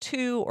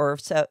 22, or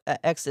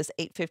Exodus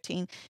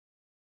 8:15,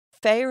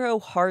 Pharaoh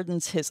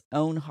hardens his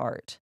own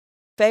heart.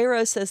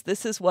 Pharaoh says,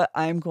 "This is what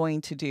I'm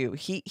going to do."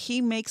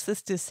 He makes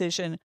this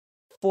decision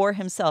for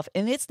himself.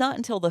 And it's not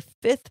until the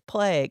fifth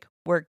plague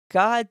where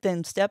God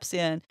then steps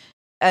in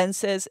and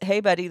says, "Hey,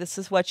 buddy, this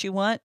is what you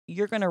want.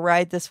 You're going to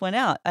ride this one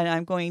out. And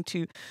I'm going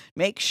to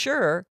make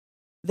sure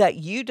that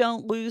you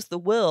don't lose the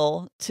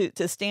will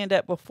to stand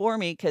up before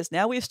me, because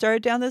now we've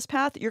started down this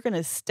path. You're going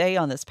to stay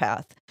on this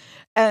path."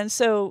 And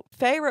so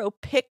Pharaoh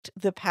picked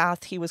the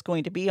path he was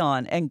going to be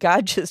on, and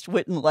God just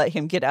wouldn't let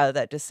him get out of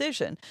that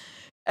decision.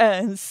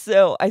 And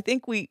so I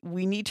think we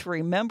need to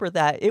remember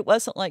that it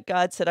wasn't like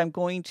God said, "I'm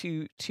going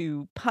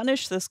to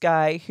punish this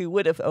guy who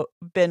would have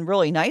been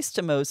really nice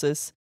to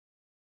Moses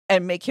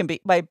and make him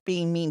by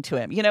being mean to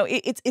him."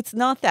 It's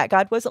not that.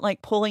 God wasn't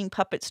like pulling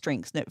puppet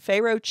strings. No,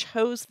 Pharaoh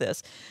chose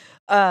this.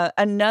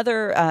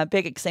 Another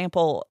big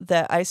example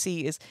that I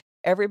see is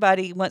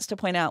everybody wants to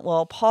point out,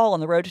 well, Paul on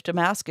the road to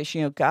Damascus,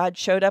 God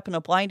showed up in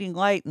a blinding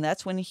light, and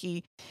that's when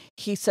he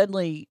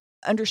suddenly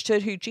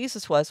understood who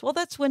Jesus was. Well,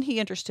 that's when he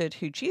understood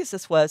who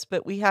Jesus was,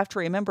 but we have to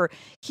remember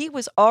he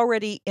was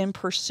already in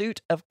pursuit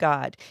of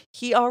God.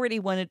 He already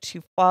wanted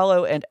to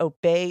follow and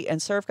obey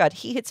and serve God.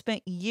 He had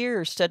spent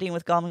years studying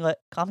with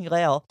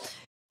Gamaliel.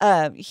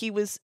 He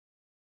was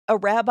a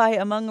rabbi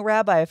among a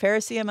rabbi, a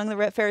Pharisee among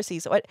the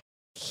Pharisees.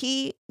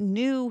 He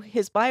knew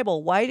his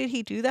Bible. Why did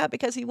he do that?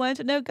 Because he wanted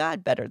to know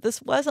God better.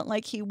 This wasn't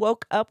like he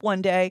woke up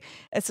one day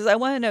and says, "I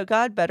want to know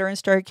God better," and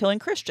started killing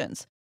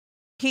Christians.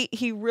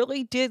 He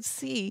really did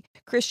see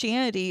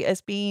Christianity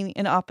as being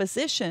in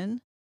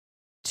opposition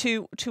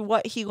to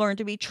what he learned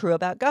to be true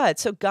about God.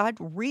 So God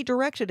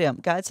redirected him.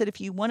 God said, "If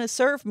you want to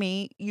serve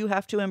me, you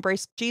have to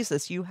embrace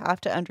Jesus. You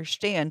have to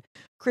understand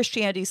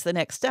Christianity's the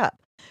next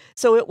step."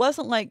 So it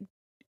wasn't like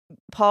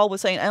Paul was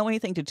saying, "I don't want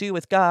anything to do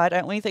with God. I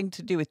don't want anything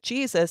to do with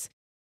Jesus."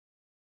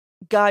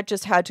 God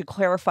just had to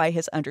clarify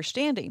his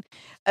understanding.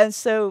 And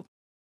so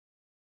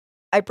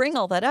I bring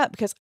all that up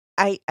because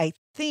I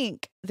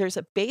think there's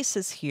a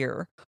basis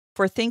here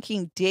for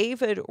thinking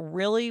David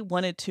really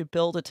wanted to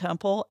build a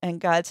temple, and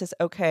God says,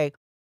 "Okay,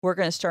 we're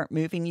going to start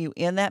moving you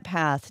in that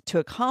path to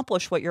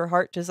accomplish what your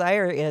heart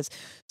desire is."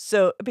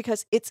 So,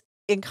 because it's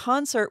in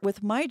concert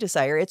with my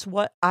desire, it's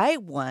what I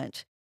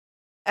want.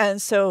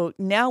 And so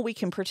now we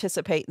can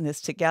participate in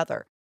this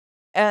together.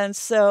 And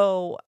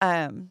so,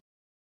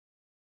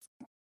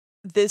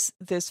 this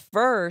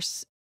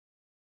verse,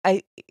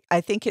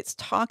 I think it's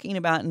talking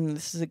about, and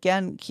this is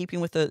again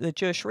keeping with the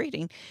Jewish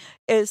reading,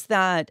 is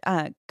that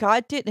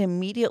God didn't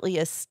immediately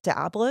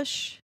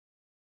establish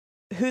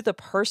who the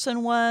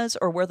person was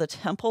or where the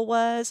temple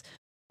was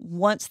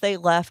once they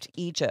left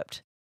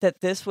Egypt.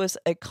 That this was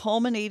a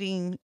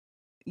culminating,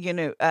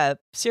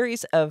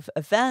 series of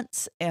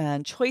events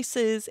and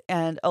choices,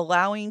 and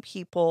allowing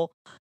people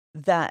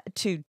that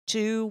to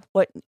do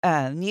what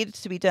needed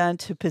to be done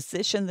to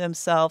position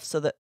themselves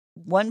so that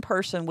one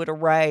person would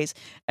arise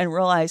and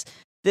realize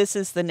this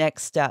is the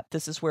next step.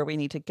 This is where we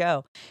need to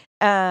go.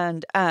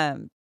 And, I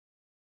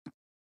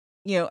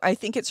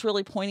think it's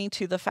really pointing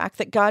to the fact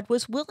that God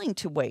was willing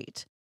to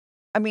wait.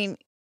 I mean,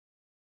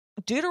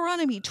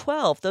 Deuteronomy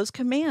 12, those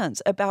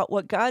commands about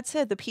what God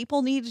said the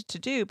people needed to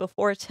do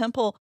before a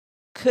temple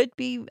could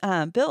be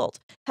built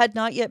had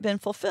not yet been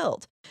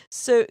fulfilled.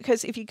 So,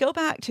 because if you go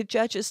back to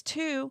Judges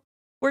 2,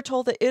 we're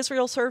told that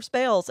Israel serves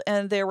Baals,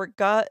 and they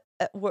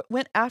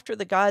went after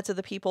the gods of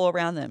the people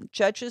around them.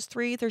 Judges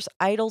 3, there's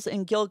idols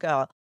in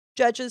Gilgal.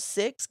 Judges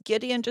 6,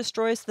 Gideon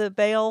destroys the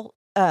Baal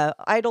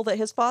idol that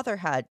his father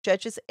had.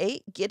 Judges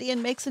 8,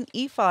 Gideon makes an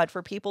ephod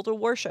for people to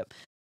worship.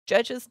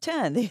 Judges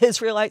 10, the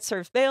Israelites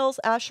serve Baals,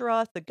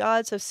 Asheroth, the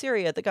gods of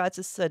Syria, the gods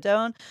of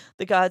Sidon,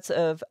 the gods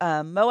of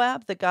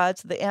Moab, the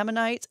gods of the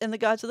Ammonites, and the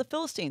gods of the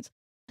Philistines.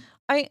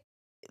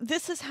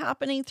 This is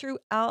happening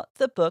throughout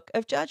the book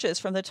of Judges,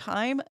 from the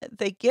time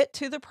they get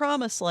to the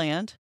promised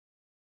land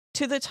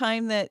to the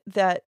time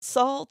that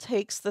Saul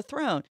takes the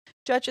throne.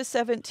 Judges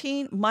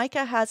 17,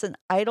 Micah has an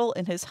idol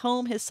in his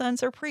home. His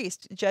sons are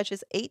priests.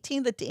 Judges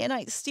 18, the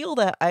Danites steal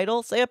that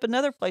idol, set up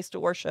another place to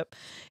worship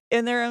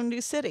in their own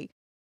new city.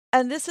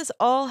 And this has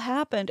all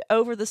happened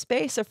over the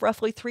space of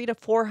roughly 300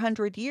 to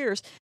 400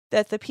 years,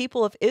 that the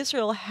people of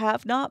Israel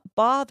have not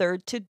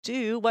bothered to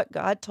do what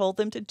God told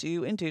them to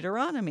do in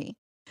Deuteronomy.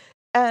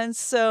 And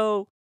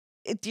so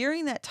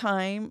during that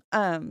time,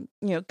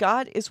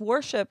 God is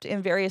worshipped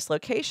in various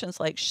locations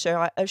like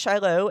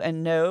Shiloh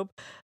and Nob.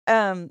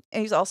 And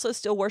he's also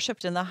still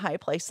worshipped in the high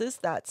places.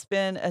 That's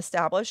been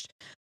established.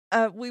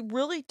 We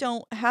really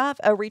don't have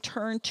a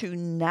return to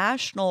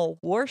national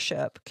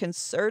worship,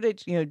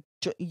 concerted,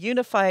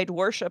 unified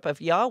worship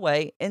of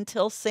Yahweh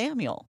until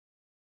Samuel.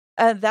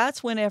 And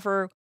that's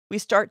whenever we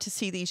start to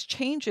see these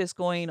changes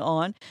going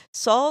on.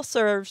 Saul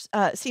seems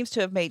to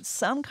have made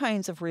some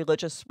kinds of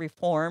religious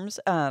reforms,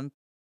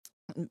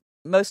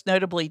 most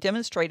notably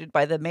demonstrated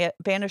by the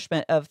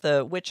banishment of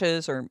the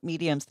witches or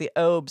mediums, the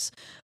Obes,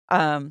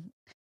 from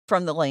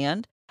the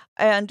land.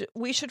 And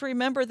we should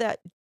remember that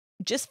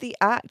just the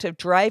act of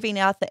driving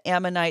out the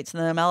Ammonites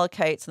and the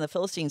Amalekites and the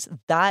Philistines,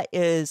 that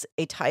is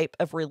a type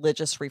of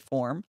religious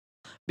reform,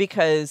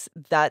 because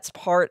that's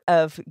part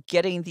of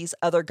getting these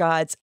other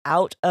gods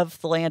out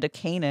of the land of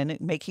Canaan,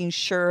 making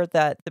sure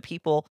that the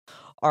people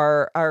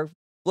are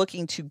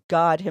looking to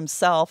God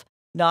himself,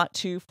 not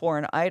to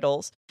foreign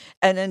idols.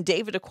 And then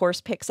David, of course,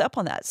 picks up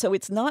on that. So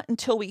it's not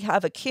until we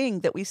have a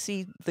king that we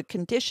see the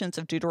conditions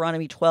of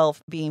Deuteronomy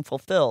 12 being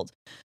fulfilled.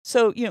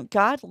 So,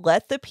 God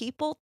let the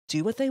people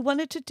do what they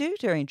wanted to do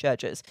during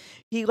Judges.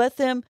 He let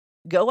them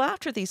go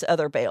after these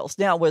other Baals.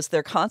 Now, was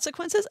there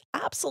consequences?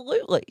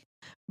 Absolutely.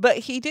 But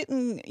he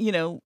didn't,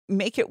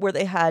 make it where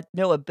they had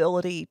no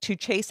ability to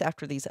chase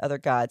after these other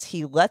gods.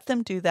 He let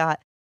them do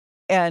that.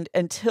 And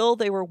until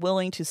they were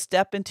willing to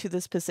step into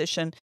this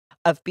position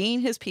of being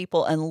his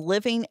people and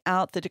living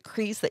out the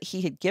decrees that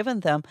he had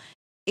given them,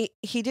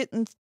 he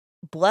didn't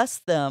bless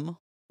them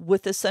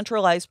with a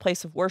centralized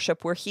place of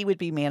worship where he would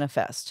be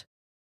manifest.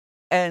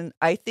 And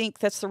I think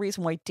that's the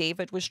reason why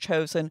David was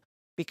chosen,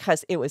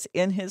 because it was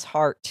in his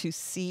heart to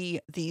see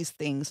these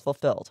things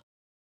fulfilled.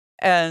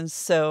 And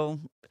so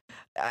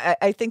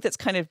I think that's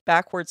kind of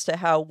backwards to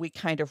how we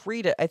kind of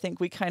read it. I think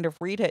we kind of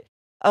read it,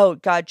 oh,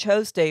 God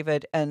chose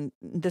David, and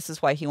this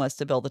is why he wants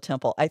to build the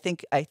temple. I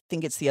think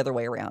it's the other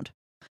way around.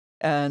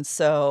 And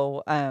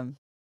so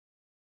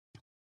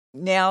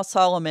now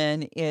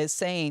Solomon is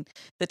saying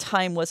the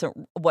time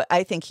wasn't what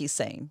I think he's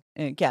saying.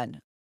 And again,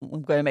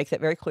 I'm going to make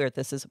that very clear.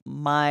 This is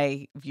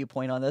my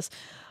viewpoint on this.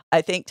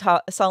 I think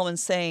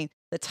Solomon's saying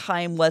the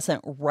time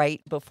wasn't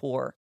right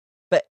before,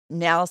 but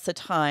now's the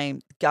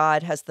time.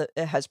 God has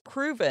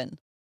proven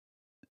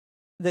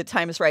the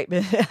time is right.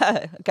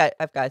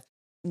 I've got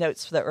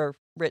notes that were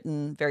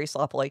written very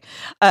sloppily.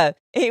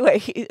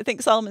 Anyway, I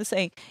think Solomon's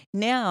saying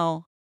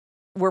now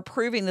we're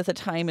proving that the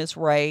time is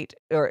right,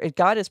 or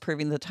God is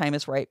proving the time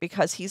is right,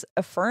 because he's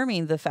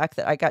affirming the fact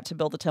that I got to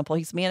build the temple.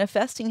 He's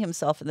manifesting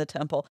himself in the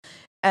temple.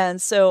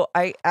 And so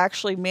I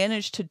actually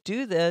managed to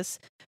do this,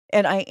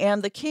 and I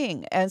am the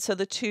king. And so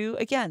the two,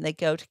 again, they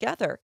go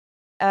together.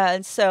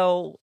 And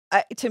so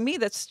to me,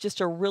 that's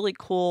just a really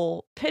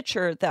cool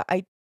picture that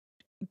I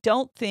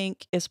don't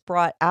think is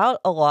brought out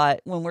a lot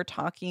when we're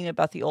talking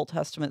about the Old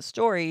Testament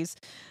stories,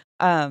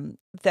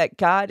 that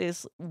God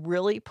is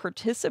really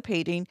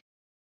participating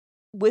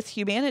with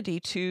humanity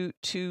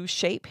to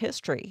shape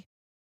history,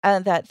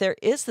 and that there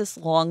is this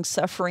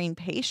long-suffering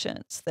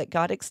patience that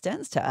God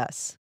extends to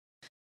us.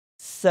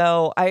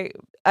 So I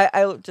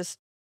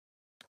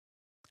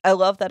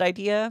love that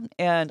idea,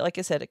 and like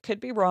I said, it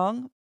could be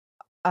wrong,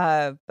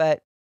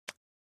 but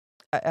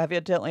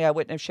evidently I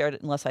wouldn't have shared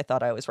it unless I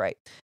thought I was right.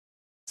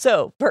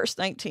 So, verse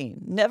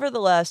 19,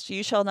 nevertheless,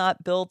 you shall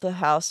not build the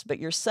house, but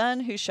your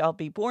son who shall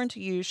be born to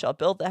you shall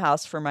build the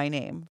house for my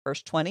name.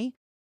 Verse 20,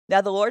 now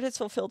the Lord has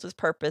fulfilled his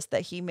purpose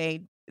that he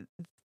made,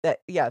 now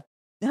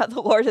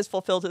the Lord has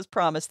fulfilled his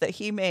promise that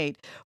he made.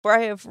 For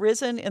I have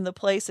risen in the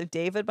place of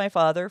David my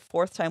father,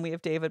 fourth time we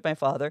have David my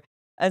father,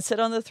 and sit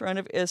on the throne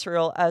of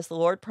Israel as the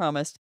Lord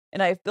promised.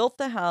 And I have built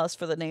the house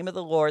for the name of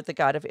the Lord, the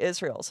God of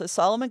Israel. So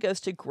Solomon goes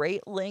to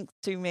great length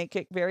to make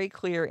it very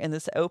clear in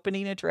this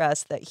opening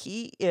address that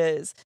he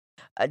is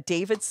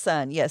David's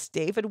son. Yes,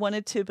 David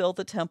wanted to build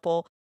the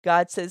temple.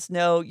 God says,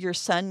 no, your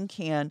son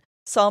can.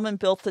 Solomon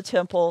built the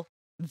temple,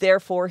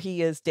 therefore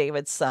he is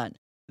David's son.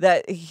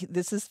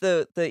 This is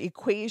the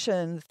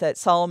equation that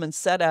Solomon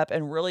set up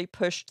and really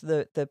pushed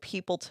the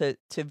people to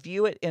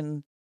view it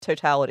in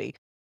totality.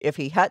 If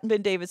he hadn't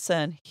been David's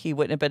son, he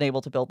wouldn't have been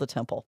able to build the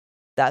temple.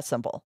 That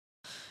simple.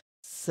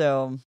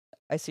 So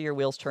I see your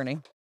wheels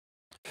turning.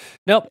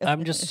 Nope, I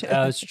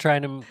was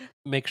trying to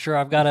make sure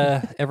I've got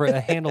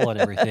a handle on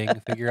everything.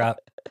 Figure out.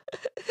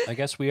 I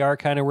guess we are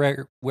kind of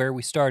where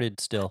we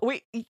started still.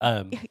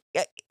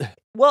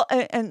 Well,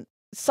 and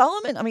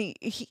Solomon, I mean,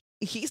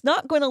 he's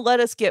not going to let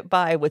us get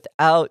by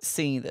without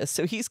seeing this.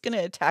 So he's going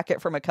to attack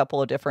it from a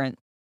couple of different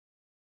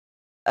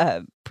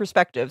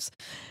perspectives.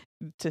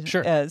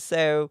 Sure.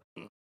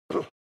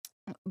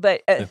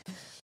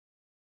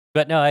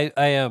 But no, I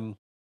am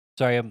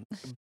sorry.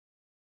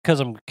 Because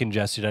I'm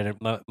congested.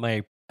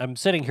 I'm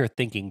sitting here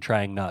thinking,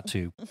 trying not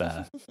to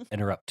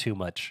interrupt too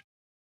much.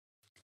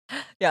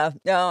 Yeah,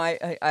 no,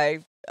 I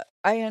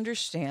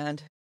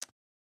understand.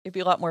 It'd be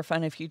a lot more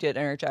fun if you did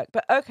interject,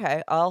 but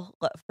okay, I'll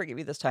forgive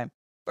you this time.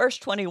 Verse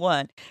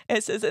 21,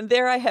 it says, and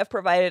there I have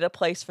provided a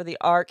place for the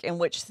ark, in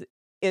which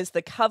is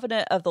the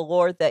covenant of the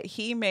Lord that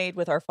he made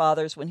with our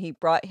fathers when he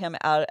brought them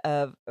out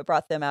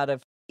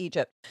of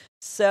Egypt.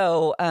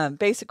 So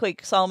basically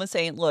Solomon's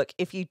saying, look,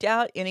 if you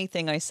doubt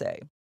anything I say,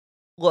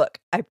 look,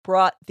 I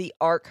brought the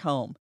ark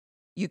home.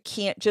 You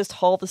can't just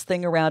haul this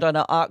thing around on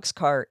an ox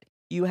cart.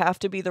 You have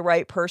to be the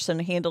right person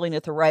handling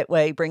it the right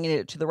way, bringing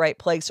it to the right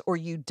place, or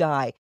you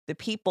die. the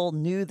people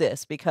knew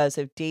this because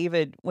of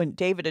David, when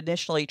David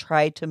initially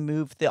tried to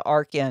move the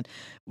ark in,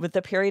 with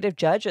the period of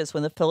Judges,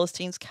 when the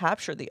Philistines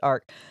captured the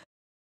ark.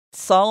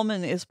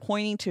 Solomon is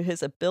pointing to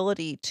his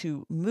ability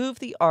to move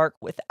the ark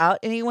without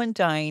anyone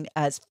dying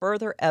as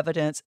further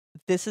evidence.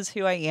 This is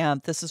who I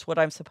am. This is what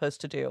I'm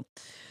supposed to do.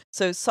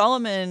 So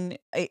Solomon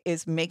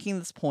is making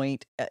this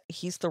point.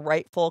 He's the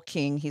rightful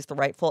king. He's the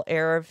rightful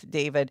heir of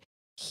David.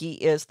 He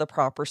is the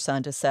proper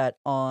son to set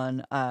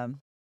on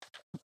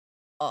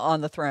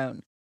the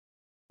throne.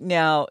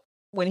 Now,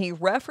 when he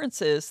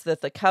references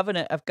that the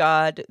covenant of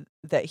God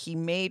that he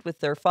made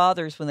with their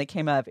fathers when they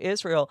came out of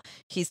Israel,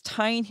 he's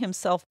tying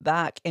himself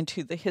back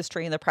into the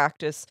history and the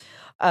practice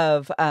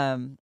of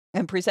and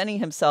presenting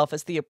himself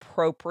as the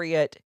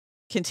appropriate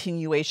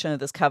continuation of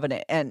this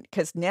covenant. And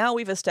because now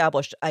we've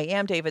established I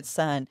am David's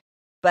son,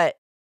 but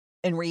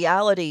in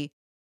reality,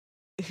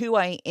 who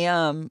I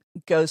am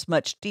goes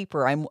much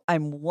deeper. I'm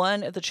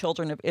one of the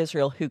children of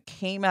Israel who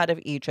came out of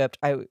Egypt.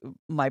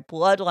 My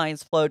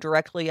bloodlines flow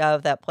directly out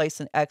of that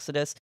place in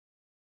Exodus.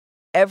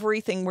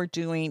 Everything we're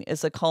doing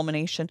is a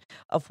culmination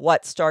of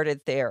what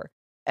started there.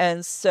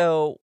 And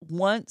so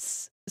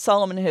once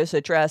Solomon has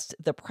addressed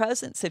the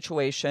present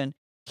situation,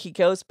 he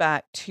goes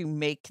back to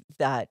make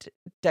that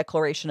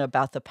declaration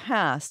about the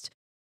past.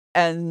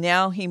 And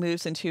now he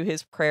moves into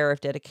his prayer of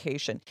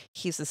dedication.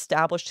 He's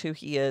established who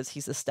he is.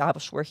 He's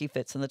established where he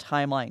fits in the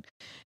timeline.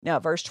 Now,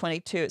 verse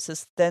 22, it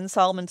says, Then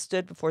Solomon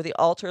stood before the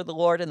altar of the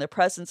Lord in the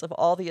presence of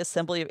all the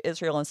assembly of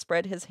Israel and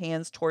spread his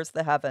hands towards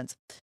the heavens.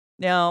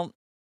 Now,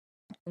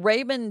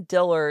 Raymond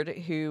Dillard,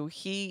 who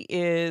he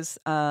is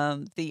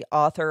the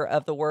author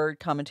of the Word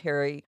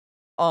commentary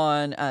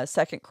on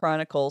Second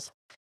Chronicles,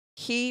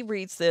 he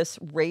reads this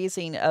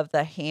raising of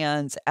the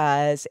hands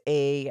as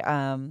a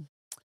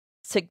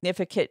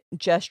significant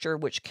gesture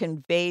which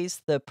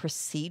conveys the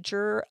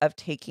procedure of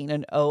taking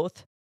an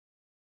oath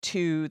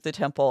to the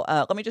temple.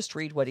 Let me just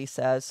read what he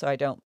says so I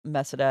don't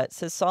mess it up. It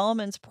says,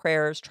 Solomon's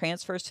prayers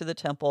transfers to the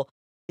temple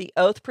the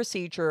oath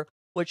procedure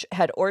which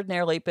had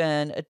ordinarily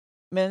been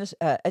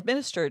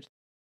administered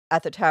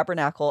at the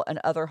tabernacle and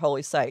other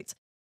holy sites.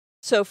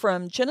 So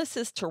from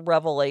Genesis to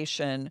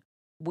Revelation,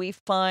 we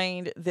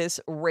find this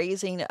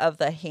raising of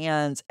the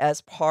hands as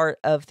part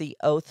of the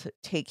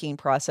oath-taking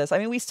process. I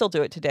mean, we still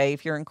do it today.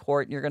 If you're in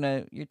court,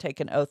 you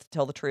take an oath to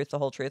tell the truth, the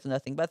whole truth, and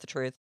nothing but the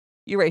truth.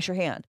 You raise your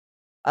hand.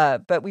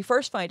 But we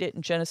first find it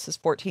in Genesis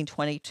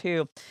 14:22.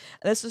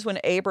 And this is when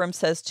Abram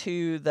says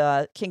to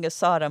the king of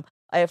Sodom,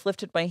 I have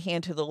lifted my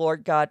hand to the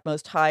Lord God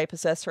Most High,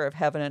 possessor of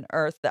heaven and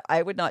earth, that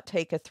I would not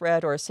take a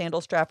thread or a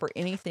sandal strap or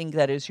anything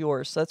that is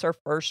yours. So that's our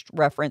first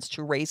reference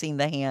to raising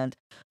the hand.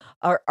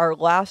 Our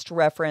last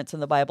reference in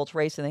the Bible to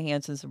raising the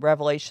hands is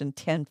Revelation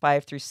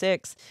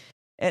 10:5-6.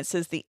 And it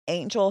says, the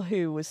angel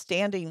who was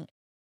standing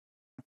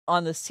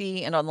on the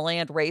sea and on the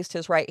land raised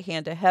his right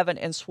hand to heaven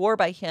and swore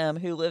by him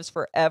who lives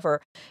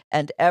forever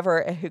and ever,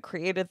 and who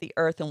created the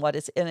earth and what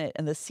is in it,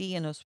 and the sea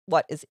and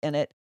what is in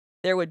it,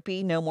 there would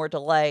be no more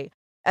delay.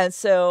 And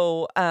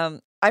so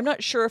I'm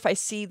not sure if I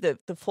see the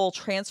full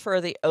transfer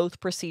of the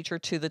oath procedure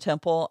to the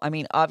temple. I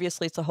mean,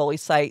 obviously it's a holy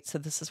site, so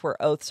this is where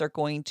oaths are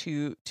going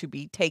to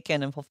be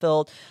taken and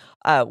fulfilled.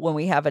 When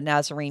we have a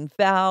Nazarene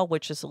vow,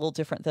 which is a little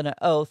different than an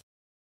oath,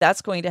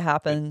 that's going to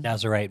happen.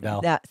 Nazarite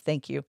vow.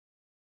 Thank you.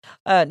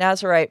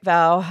 Nazarite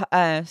vow.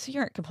 So you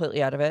aren't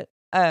completely out of it.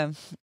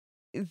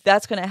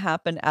 That's going to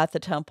happen at the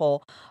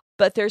temple,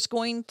 but there's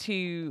going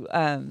to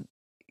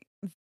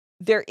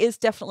there is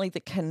definitely the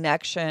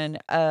connection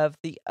of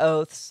the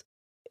oaths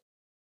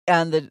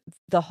and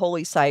the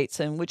holy sites,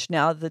 in which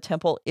now the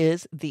temple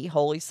is the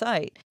holy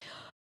site.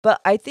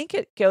 But I think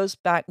it goes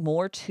back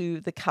more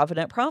to the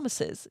covenant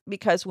promises,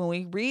 because when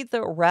we read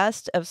the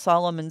rest of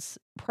Solomon's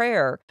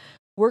prayer,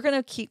 we're going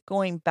to keep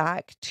going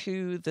back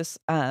to this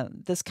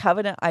this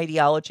covenant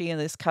ideology and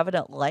this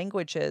covenant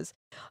languages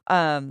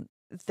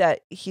that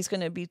he's going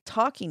to be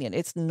talking in.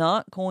 It's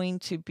not going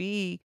to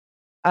be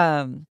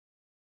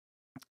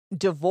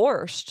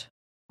divorced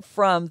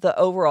from the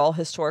overall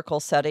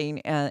historical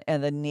setting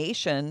and the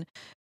nation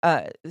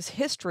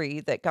history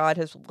that God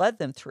has led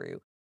them through.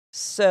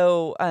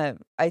 So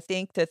I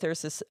think that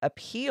there's this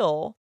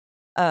appeal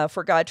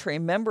for God to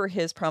remember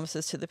his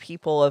promises to the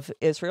people of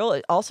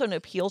Israel. Also an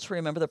appeal to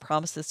remember the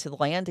promises to the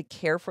land, to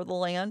care for the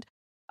land,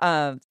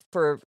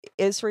 for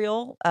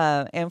Israel,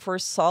 and for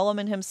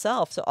Solomon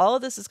himself. So all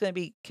of this is going to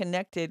be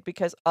connected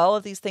because all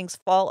of these things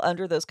fall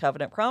under those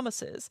covenant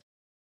promises.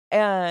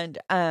 And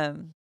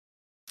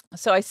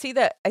so I see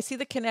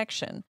the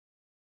connection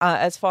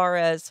as far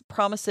as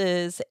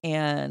promises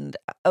and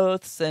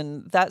oaths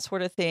and that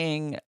sort of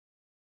thing.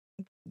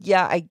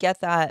 Yeah, I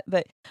get that.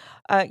 But,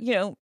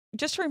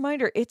 just a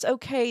reminder, it's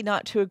okay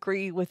not to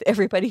agree with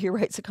everybody who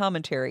writes a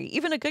commentary,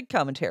 even a good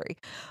commentary.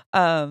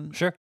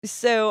 Sure.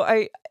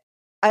 So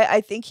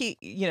I think he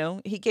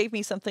gave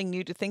me something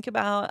new to think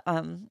about.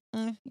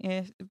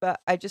 But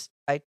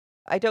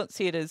I don't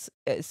see it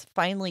as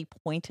finely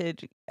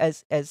pointed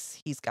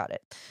as he's got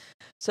it.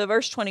 So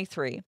verse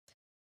 23,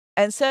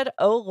 and said,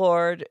 O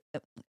Lord,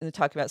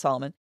 talking about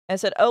Solomon, and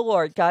said, O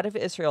Lord, God of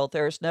Israel,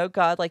 there is no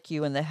God like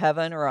you in the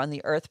heaven or on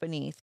the earth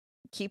beneath,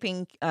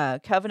 keeping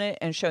covenant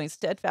and showing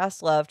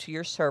steadfast love to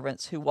your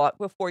servants who walk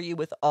before you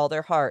with all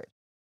their heart.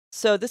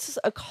 So this is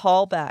a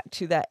callback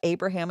to that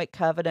Abrahamic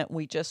covenant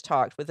we just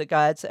talked with the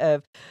gods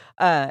of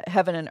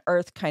heaven and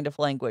earth kind of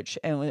language.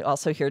 And we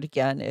also hear it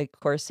again, of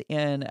course,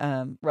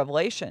 in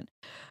Revelation.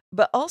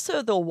 But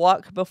also the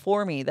walk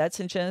before me, that's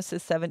in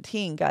Genesis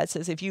 17. God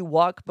says, if you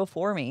walk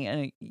before me,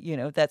 and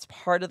that's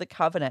part of the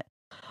covenant.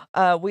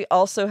 We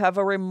also have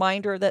a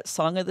reminder of that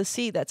Song of the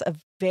Sea. That's a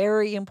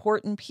very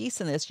important piece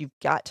in this. You've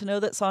got to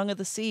know that Song of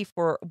the Sea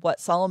for what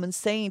Solomon's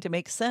saying to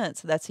make sense.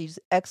 That's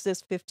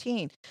Exodus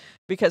 15.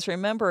 Because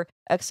remember,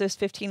 Exodus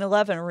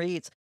 15:11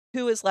 reads,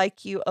 who is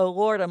like you, O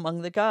Lord,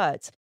 among the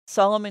gods?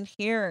 Solomon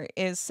here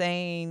is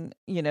saying,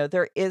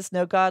 there is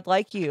no God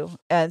like you.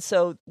 And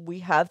so we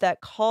have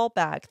that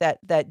callback,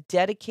 that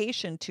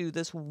dedication to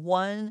this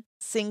one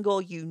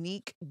single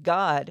unique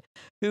God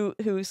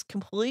who's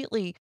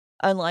completely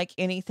unlike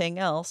anything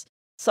else.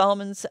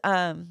 Solomon's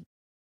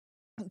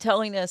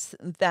telling us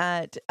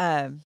that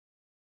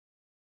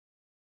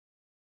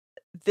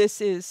this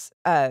is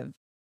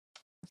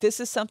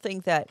something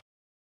that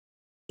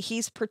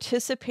he's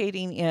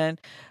participating in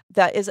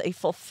that is a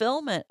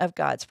fulfillment of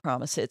God's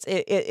promises.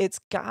 It's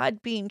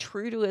God being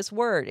true to his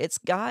word. It's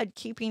God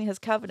keeping his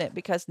covenant,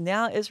 because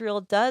now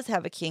Israel does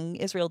have a king.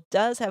 Israel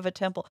does have a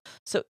temple.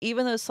 So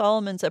even though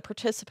Solomon's a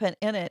participant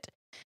in it,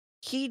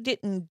 he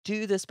didn't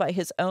do this by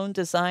his own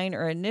design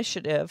or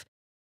initiative.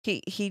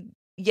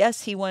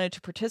 Yes, he wanted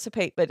to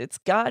participate, but it's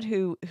God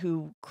who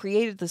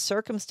created the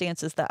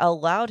circumstances that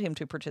allowed him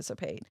to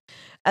participate.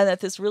 And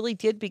that this really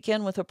did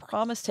begin with a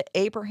promise to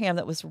Abraham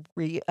that was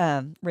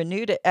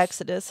renewed at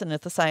Exodus and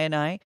at the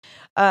Sinai.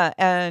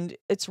 And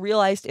it's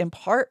realized in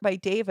part by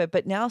David,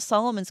 but now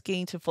Solomon's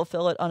getting to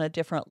fulfill it on a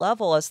different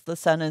level as the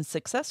son and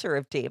successor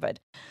of David.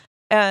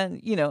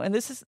 And, and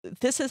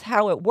this is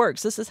how it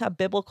works. This is how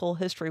biblical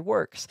history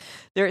works.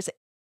 There's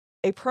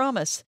a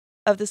promise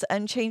of this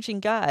unchanging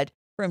God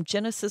from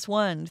Genesis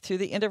 1 through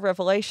the end of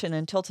Revelation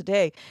until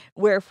today,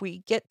 where if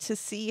we get to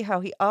see how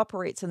he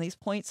operates in these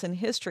points in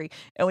history,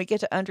 and we get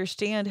to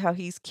understand how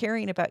he's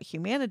caring about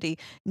humanity,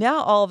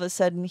 now all of a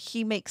sudden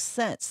he makes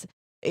sense.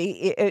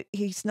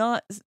 He's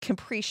not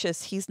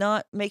capricious. He's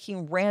not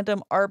making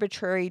random,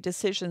 arbitrary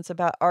decisions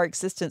about our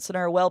existence and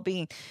our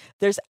well-being.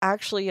 There's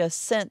actually a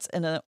sense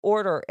and an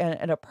order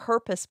and a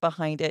purpose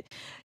behind it.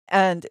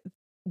 And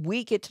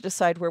we get to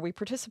decide where we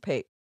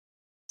participate.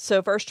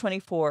 So verse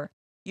 24,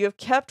 you're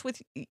kept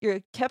with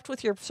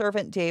your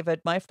servant David,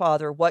 my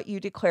father, what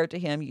you declared to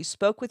him. You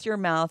spoke with your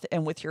mouth,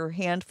 and with your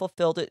hand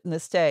fulfilled it in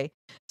this day.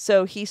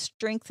 So he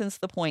strengthens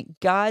the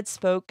point. God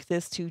spoke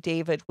this to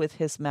David with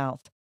his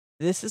mouth.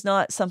 This is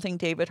not something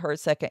David heard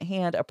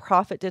secondhand. A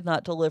prophet did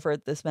not deliver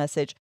this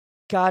message.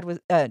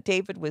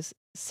 David was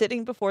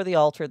sitting before the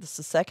altar. This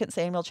is 2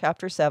 Samuel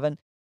chapter 7.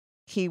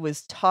 He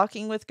was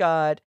talking with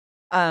God.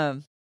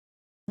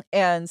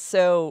 And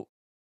so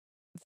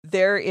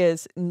there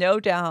is no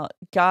doubt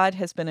God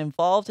has been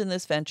involved in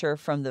this venture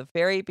from the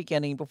very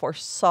beginning, before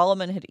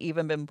Solomon had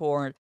even been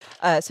born.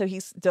 So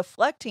he's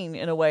deflecting,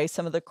 in a way,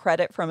 some of the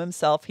credit from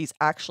himself. He's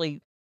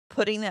actually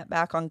putting that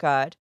back on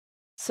God.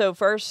 So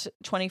verse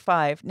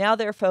 25, now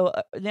therefore,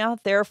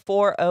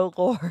 O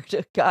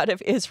Lord, God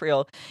of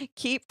Israel,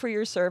 keep for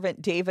your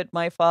servant David,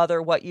 my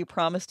father, what you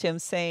promised him,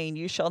 saying,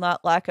 you shall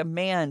not lack a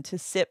man to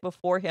sit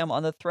before him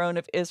on the throne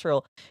of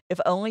Israel, if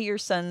only your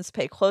sons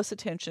pay close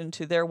attention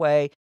to their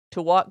way,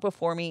 to walk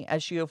before me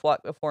as you have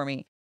walked before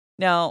me.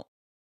 Now,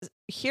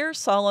 here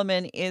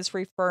Solomon is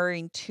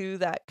referring to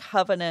that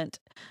covenant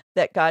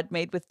that God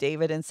made with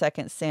David in 2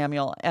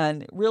 Samuel.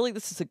 And really,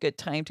 this is a good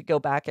time to go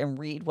back and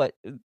read what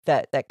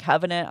that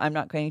covenant. I'm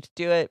not going to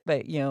do it,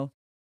 but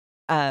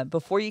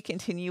before you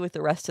continue with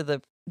the rest of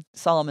the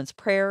Solomon's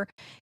prayer,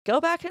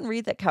 go back and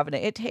read that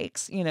covenant. It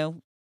takes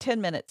 10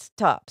 minutes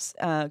tops.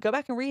 Go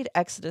back and read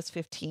Exodus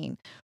 15.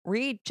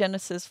 Read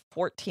Genesis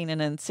 14 and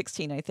then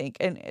 16, I think,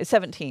 and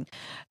 17.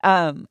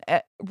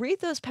 Read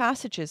those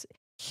passages.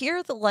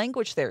 Hear the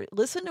language there.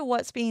 Listen to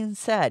what's being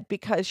said,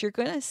 because you're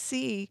going to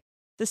see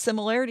the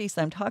similarities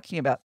I'm talking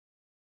about.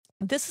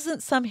 This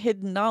isn't some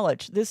hidden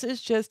knowledge. This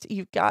is just,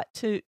 you've got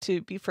to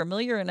be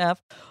familiar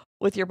enough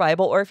with your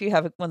Bible, or if you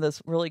have one of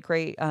those really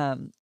great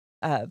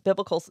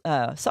biblical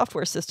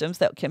software systems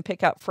that can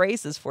pick out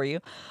phrases for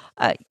you,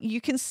 you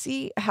can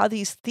see how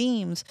these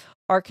themes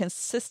are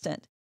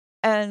consistent.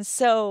 And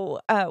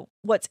so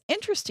what's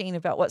interesting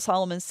about what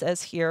Solomon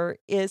says here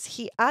is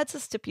he adds a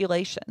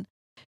stipulation.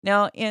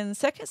 Now, in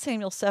 2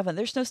 Samuel 7,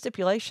 there's no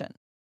stipulation.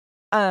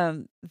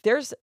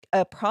 There's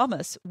a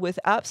promise with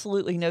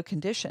absolutely no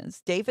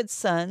conditions. David's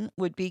son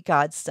would be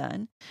God's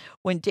son.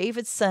 When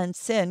David's son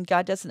sinned,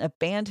 God doesn't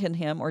abandon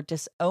him or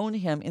disown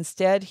him.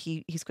 Instead,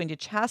 he's going to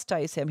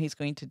chastise him. He's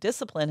going to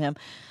discipline him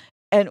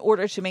in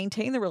order to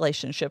maintain the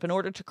relationship, in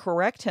order to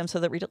correct him so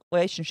that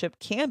relationship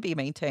can be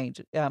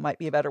maintained, might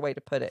be a better way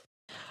to put it.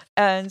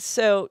 And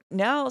so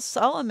now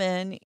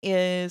Solomon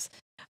is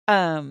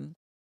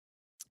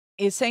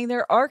is saying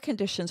there are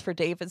conditions for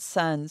David's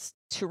sons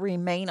to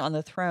remain on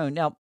the throne.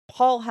 Now,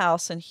 Paul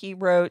Howson, he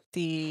wrote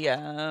the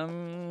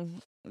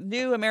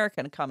New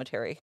American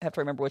Commentary. I have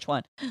to remember which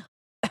one.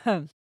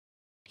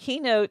 He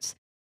notes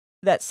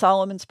that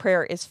Solomon's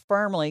prayer is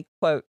firmly,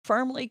 quote,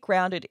 firmly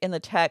grounded in the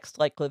text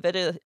like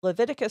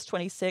Leviticus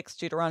 26,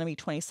 Deuteronomy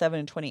 27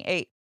 and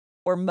 28,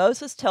 where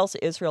Moses tells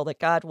Israel that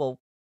God will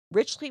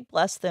richly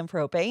bless them for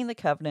obeying the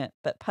covenant,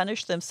 but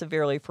punish them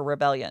severely for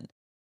rebellion.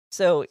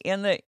 So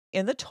in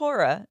the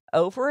Torah,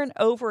 over and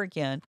over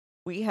again,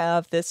 we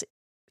have this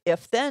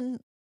if-then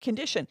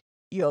condition.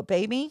 You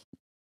obey me,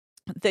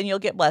 then you'll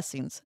get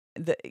blessings.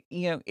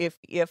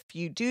 If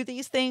you do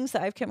these things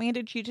that I've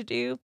commanded you to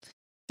do,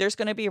 there's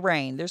going to be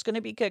rain. There's going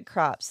to be good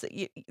crops.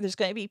 There's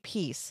going to be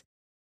peace.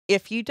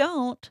 If you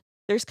don't,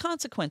 there's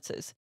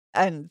consequences.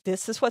 And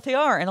this is what they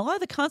are. And a lot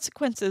of the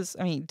consequences,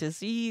 I mean,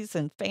 disease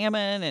and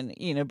famine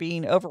and,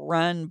 being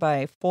overrun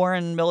by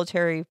foreign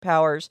military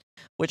powers,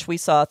 which we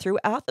saw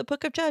throughout the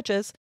book of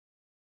Judges,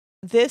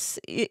 this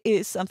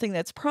is something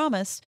that's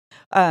promised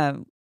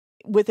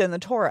within the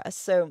Torah.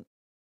 So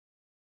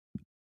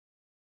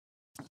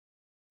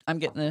I'm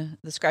getting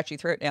the scratchy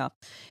throat now.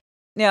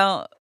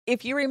 Now,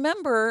 if you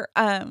remember,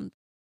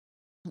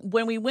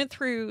 when we went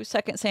through 2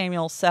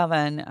 Samuel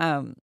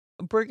 7,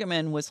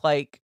 Brueggemann was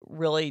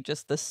really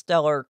just the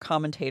stellar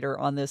commentator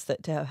on this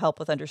to help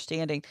with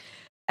understanding.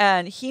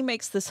 And he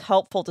makes this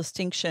helpful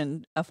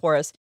distinction for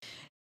us.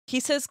 He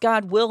says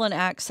God will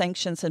enact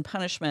sanctions and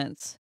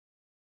punishments,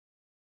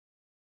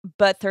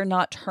 but they're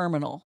not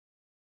terminal.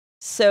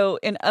 So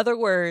in other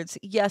words,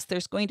 yes,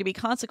 there's going to be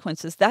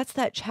consequences. That's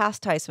that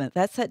chastisement.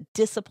 That's that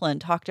discipline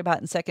talked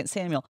about in 2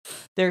 Samuel.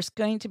 There's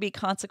going to be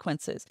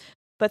consequences,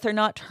 but they're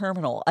not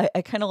terminal.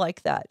 I kind of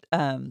like that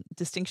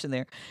distinction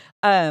there.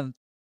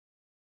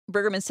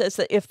 Brueggemann says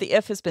that if the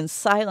if has been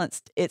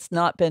silenced, it's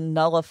not been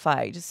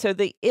nullified. So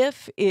the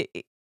if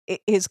it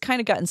has kind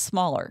of gotten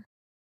smaller.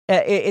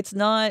 It's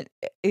not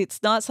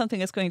something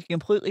that's going to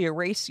completely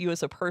erase you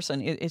as a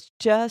person. It's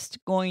just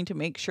going to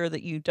make sure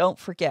that you don't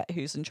forget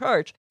who's in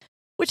charge,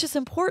 which is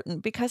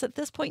important because at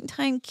this point in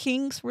time,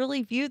 kings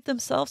really viewed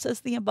themselves as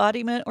the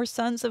embodiment or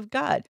sons of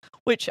God,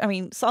 which, I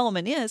mean,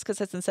 Solomon is, because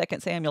that's in 2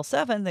 Samuel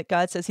 7 that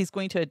God says he's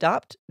going to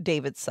adopt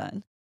David's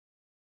son.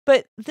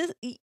 But this,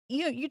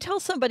 you tell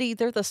somebody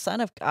they're the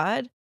son of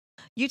God,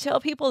 you tell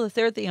people that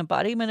they're the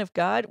embodiment of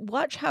God,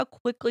 watch how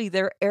quickly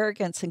their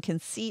arrogance and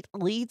conceit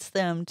leads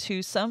them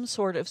to some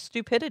sort of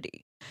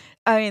stupidity.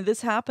 I mean,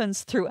 this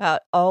happens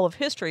throughout all of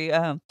history.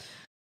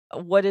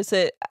 What is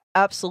it?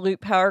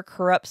 Absolute power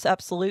corrupts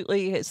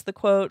absolutely is the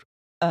quote.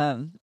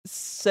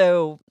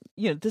 So,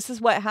 this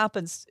is what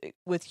happens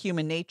with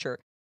human nature.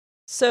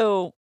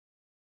 So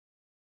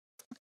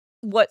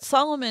what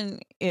Solomon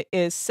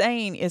is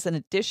saying is an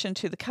addition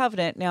to the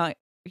covenant. Now,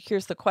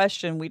 here's the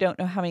question. We don't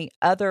know how many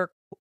other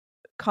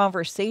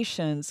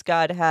conversations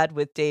God had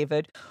with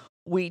David.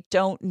 We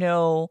don't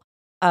know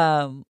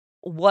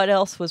what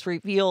else was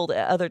revealed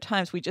at other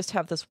times. We just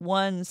have this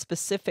one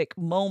specific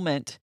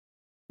moment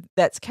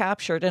that's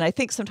captured. And I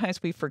think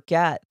sometimes we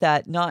forget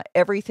that not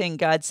everything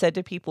God said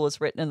to people is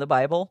written in the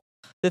Bible,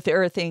 that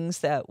there are things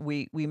that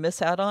we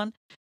miss out on.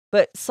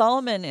 But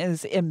Solomon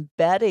is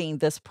embedding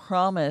this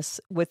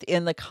promise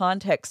within the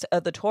context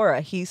of the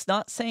Torah. He's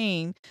not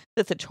saying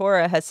that the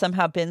Torah has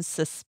somehow been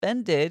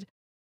suspended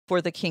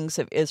for the kings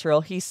of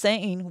Israel. He's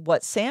saying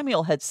what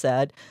Samuel had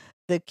said.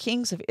 The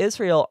kings of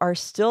Israel are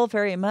still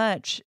very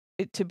much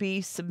to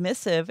be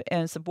submissive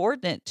and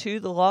subordinate to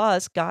the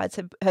laws God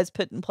has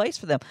put in place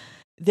for them.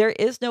 There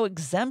is no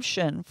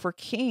exemption for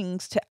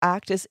kings to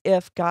act as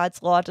if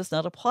God's law does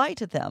not apply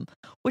to them,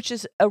 which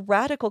is a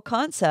radical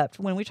concept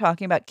when we're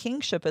talking about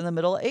kingship in the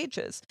Middle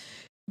Ages.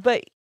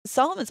 But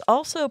Solomon's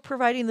also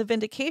providing the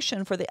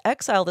vindication for the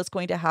exile that's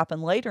going to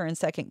happen later in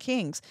 2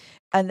 Kings.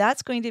 And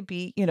that's going to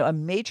be, a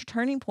major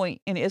turning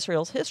point in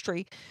Israel's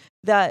history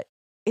that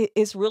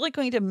is really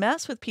going to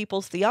mess with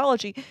people's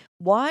theology.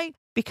 Why?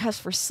 Because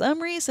for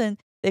some reason,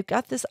 they've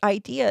got this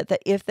idea that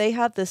if they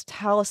have this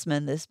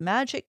talisman, this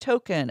magic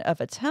token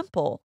of a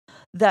temple,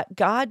 that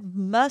God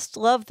must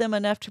love them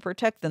enough to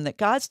protect them, that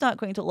God's not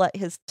going to let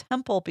his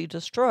temple be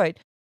destroyed.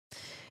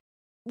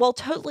 Well,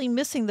 totally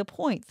missing the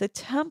point. The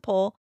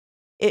temple,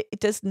 it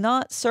does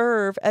not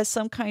serve as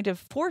some kind of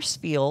force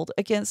field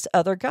against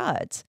other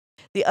gods.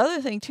 The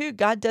other thing, too,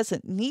 God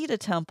doesn't need a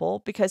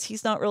temple because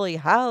he's not really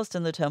housed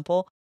in the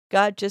temple.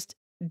 God just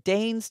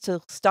deigns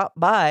to stop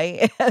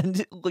by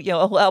and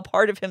allow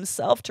part of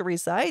himself to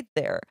reside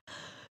there.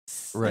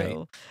 Right.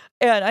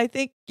 And I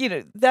think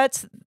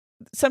that's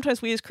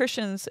sometimes we as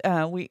Christians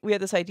we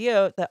have this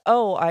idea that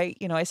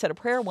I said a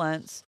prayer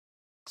once,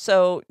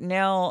 so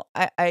now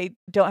I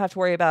don't have to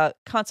worry about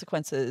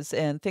consequences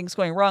and things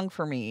going wrong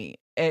for me.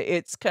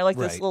 It's kind of like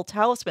this little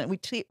talisman. We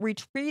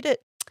treat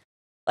it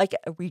like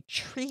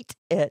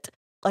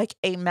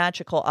a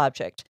magical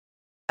object.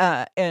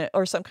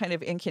 Or some kind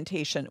of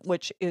incantation,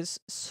 which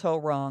is so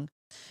wrong.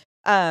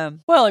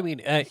 Well, I mean,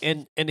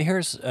 and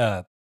here's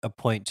a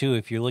point too.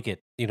 If you look at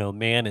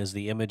man as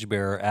the image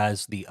bearer,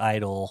 as the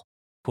idol,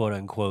 quote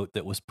unquote,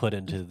 that was put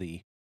into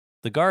the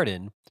the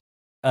garden,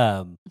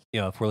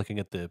 if we're looking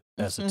at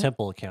as a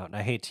temple account, and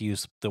I hate to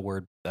use the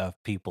word of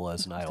people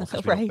as an idol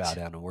because we don't bow Right.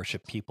 down and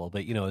worship people,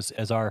 but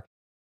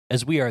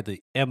as we are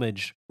the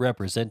image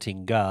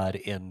representing God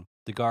in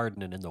the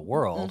garden and in the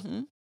world,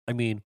 hmm I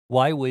mean,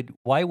 why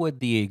would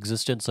the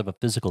existence of a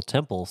physical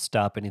temple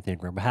stop anything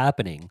from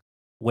happening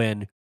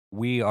when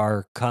we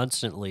are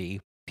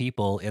constantly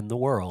people in the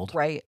world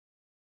Right.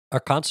 are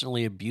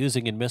constantly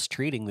abusing and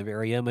mistreating the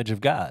very image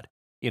of God?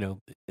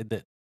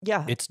 That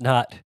Yeah. it's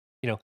not,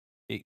 you know,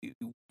 i- i-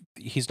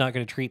 he's not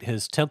going to treat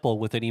his temple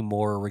with any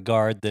more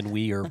regard than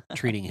we are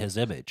treating his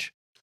image.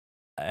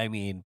 I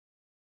mean,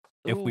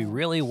 if we Ooh.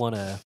 really want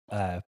to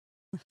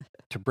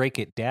break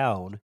it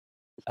down,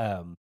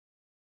 um,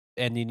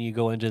 and then you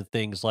go into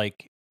things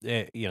like,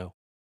 you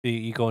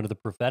go into the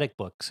prophetic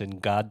books, and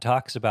God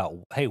talks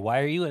about, hey, why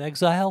are you in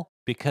exile?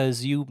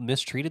 Because you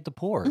mistreated the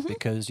poor, hmm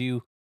because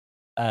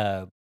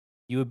uh,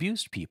 you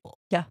abused people,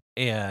 Yeah.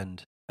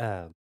 and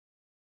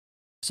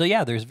so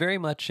yeah, there's very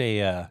much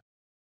if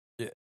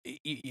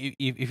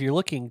you're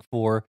looking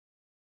for,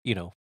 you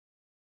know,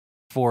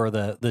 for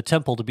the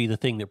temple to be the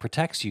thing that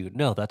protects you,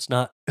 no, that's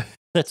not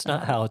that's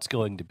not how it's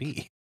going to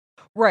be.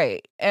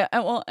 Right.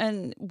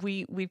 And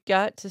we've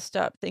got to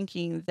stop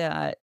thinking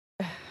that.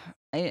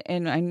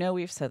 And I know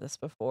we've said this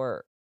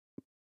before,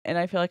 and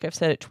I feel like I've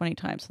said it 20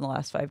 times in the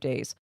last 5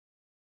 days.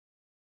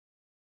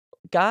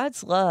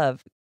 God's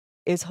love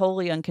is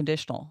wholly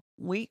unconditional.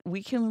 We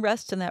can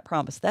rest in that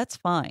promise. That's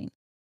fine.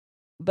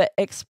 But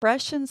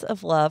expressions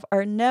of love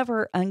are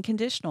never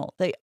unconditional.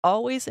 They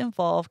always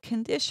involve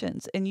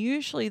conditions, and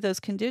usually those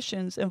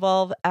conditions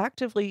involve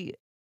actively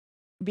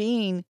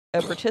being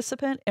a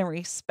participant and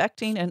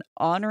respecting and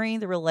honoring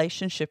the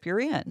relationship you're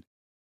in.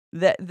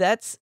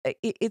 It's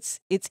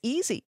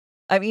easy.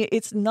 I mean,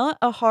 it's not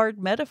a hard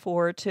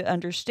metaphor to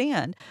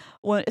understand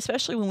when,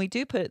 especially when we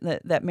do put it in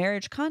that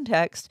marriage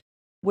context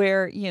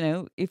where,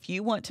 if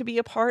you want to be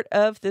a part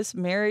of this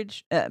married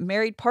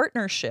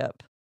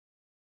partnership,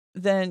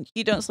 then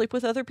you don't sleep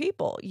with other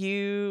people.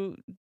 You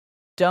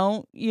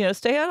don't,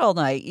 stay out all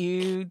night.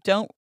 You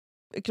don't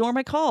ignore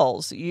my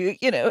calls.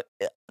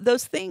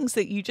 Those things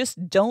that you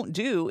just don't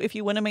do if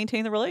you want to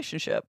maintain the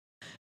relationship.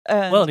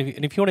 Well, And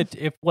and if you want to,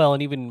 if well,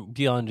 and even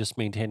beyond just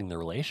maintaining the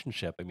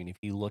relationship, I mean, if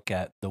you look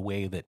at the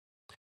way that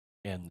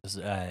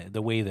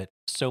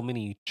so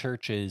many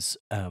churches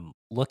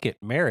look at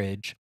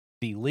marriage,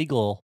 the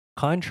legal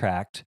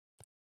contract,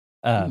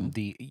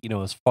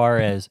 mm, as far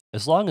as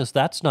long as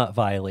that's not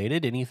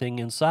violated, anything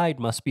inside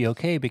must be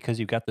okay because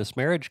you've got this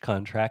marriage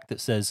contract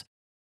that says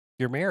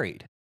you're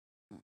married,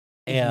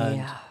 and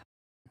yeah.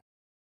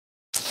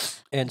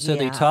 so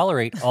they Yeah.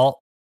 tolerate all.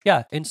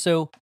 Yeah, and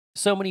so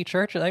many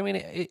churches, I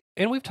mean,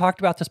 and we've talked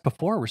about this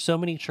before, where so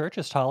many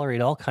churches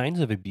tolerate all kinds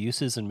of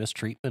abuses and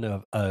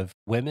mistreatment of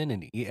women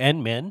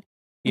and men,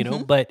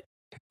 Mhm. but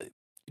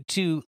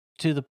to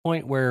the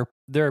point where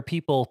there are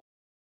people,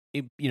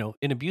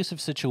 in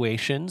abusive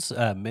situations,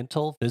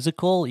 mental,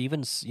 physical,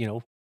 even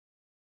to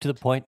the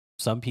point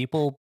some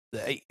people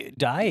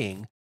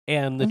dying,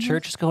 and the Mhm.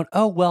 church is going,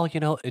 oh well,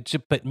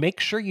 but make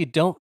sure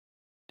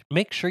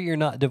you're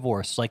not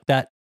divorced, like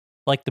that,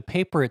 like the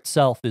paper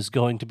itself is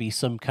going to be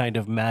some kind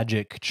of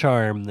magic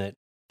charm that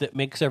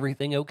makes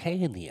everything okay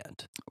in the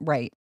end.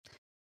 Right.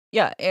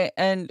 Yeah,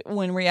 and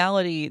when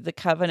reality, the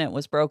covenant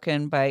was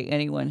broken by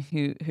anyone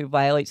who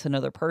violates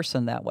another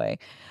person that way.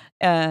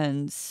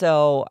 And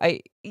so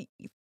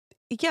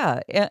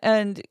yeah,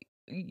 and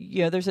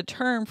there's a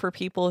term for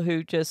people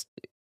who just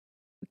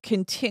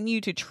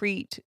continue to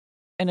treat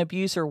an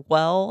abuser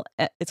well.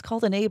 It's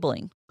called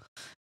enabling.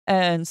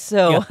 And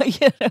Yeah, so,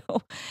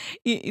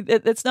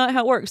 that's not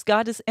how it works.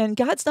 God's not an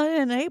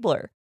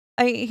enabler.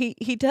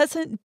 He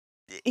doesn't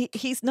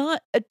he's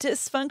not a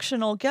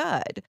dysfunctional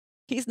God.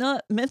 He's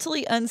not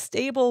mentally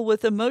unstable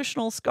with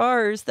emotional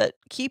scars that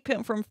keep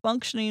him from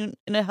functioning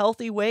in a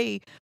healthy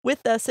way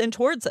with us and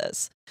towards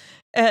us.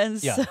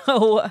 And yeah,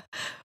 so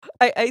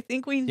I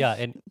think we yeah,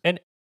 and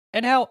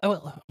how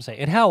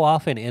and how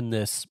often in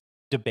this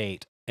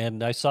debate,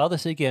 and I saw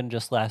this again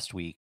just last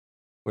week,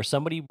 where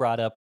somebody brought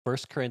up 1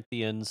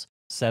 Corinthians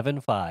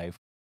 7:5,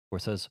 where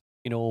it says,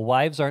 well,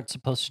 wives aren't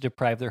supposed to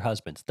deprive their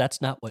husbands.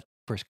 That's not what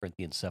 1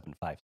 Corinthians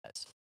 7:5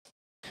 says.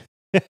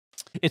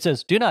 It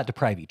says, do not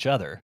deprive each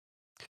other.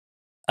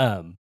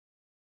 Um,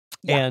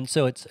 yeah. and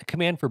so it's a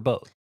command for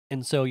both.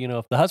 And so,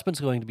 if the husband's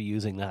going to be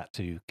using that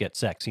to get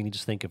sex, you need to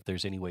think if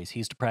there's any ways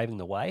he's depriving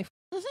the wife.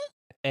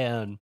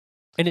 Mhm.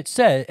 And it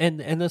said,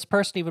 and this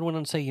person even went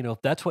on to say,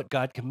 that's what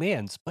God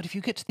commands. But if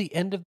you get to the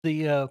end of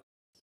the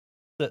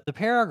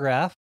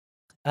paragraph,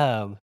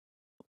 um,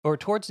 or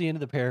towards the end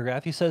of the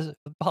paragraph,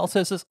 Paul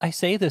says this, I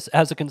say this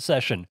as a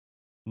concession,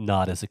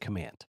 not as a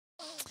command.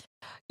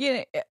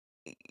 Yeah,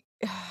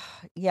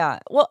 yeah.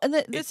 Well, and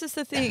It, this is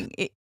the thing.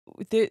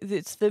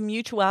 It's the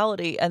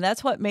mutuality, and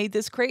that's what made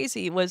this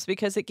crazy. Was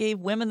because it gave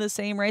women the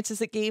same rights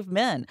as it gave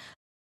men.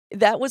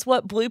 That was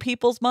what blew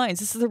people's minds.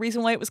 This is the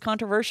reason why it was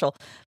controversial.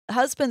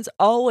 Husbands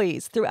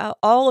always, throughout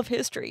all of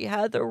history,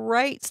 had the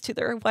rights to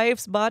their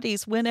wives'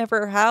 bodies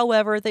whenever,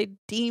 however they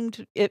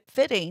deemed it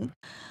fitting.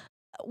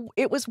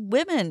 it was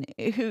women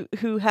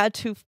who had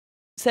to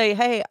say,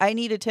 "Hey, I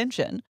need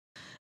attention."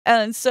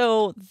 And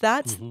so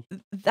that's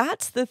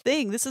the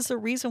thing. This is the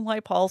reason why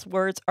Paul's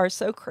words are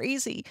so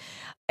crazy.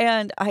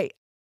 And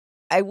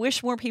I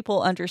wish more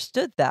people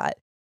understood that.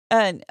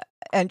 And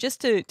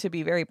just to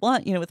be very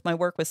blunt, with my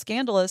work with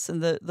Scandalous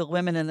and the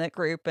women in that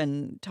group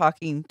and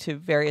talking to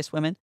various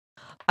women,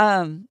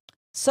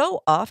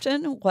 so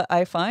often what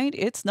I find,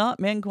 it's not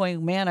men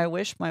going, "Man, I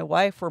wish my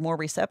wife were more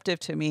receptive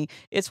to me."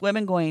 It's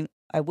women going,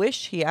 "I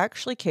wish he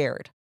actually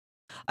cared.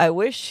 I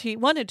wish he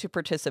wanted to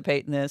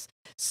participate in this."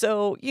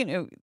 So,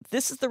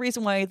 this is the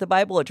reason why the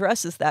Bible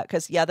addresses that,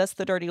 because, yeah, that's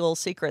the dirty little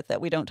secret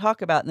that we don't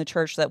talk about in the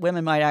church, that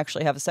women might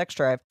actually have a sex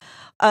drive.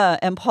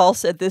 And Paul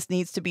said this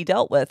needs to be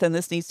dealt with, and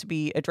this needs to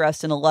be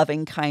addressed in a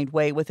loving, kind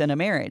way within a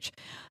marriage.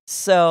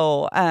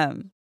 So,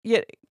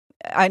 yeah,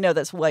 I know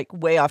that's like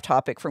way off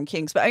topic from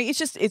Kings, but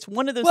it's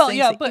one of those things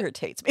that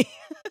irritates me.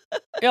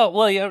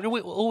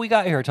 We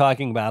got here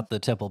talking about the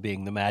temple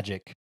being the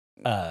magic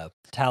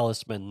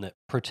talisman that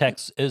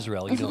protects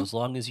Israel, as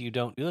long as you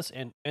don't do this,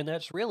 and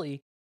that's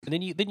really, and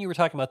then you were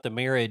talking about the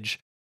marriage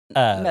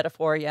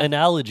metaphor,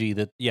 analogy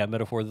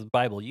metaphor that the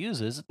Bible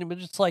uses, but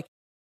it's like,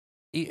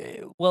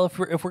 well,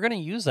 if we're going to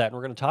use that and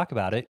we're going to talk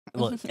about it,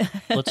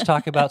 let's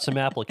talk about some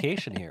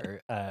application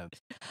here.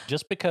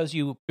 Just because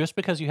you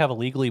have a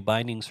legally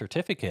binding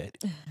certificate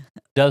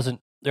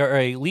or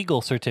a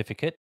legal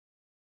certificate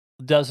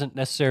doesn't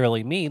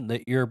necessarily mean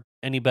that you're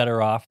any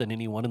better off than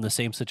anyone in the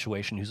same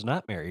situation who's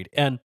not married.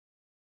 And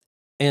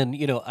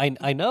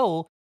I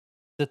know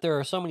that there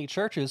are so many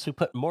churches who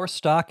put more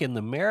stock in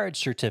the marriage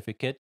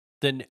certificate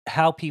than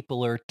how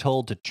people are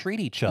told to treat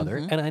each other.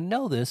 And I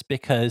know this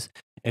because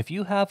if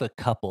you have a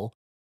couple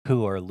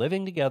who are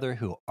living together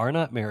who are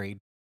not married,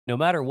 no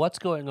matter what's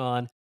going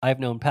on, I've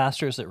known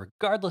pastors that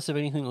regardless of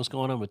anything that was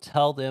going on would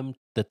tell them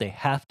that they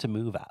have to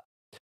move out.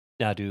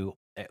 Now, do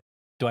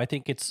I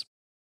think it's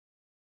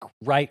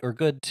right or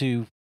good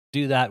to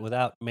do that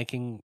without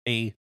making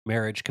a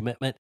marriage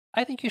commitment?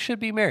 I think you should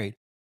be married,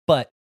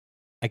 but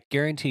I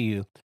guarantee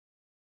you,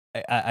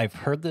 I've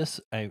heard this,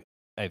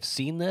 I've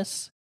seen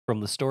this from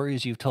the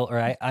stories you've told, or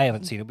I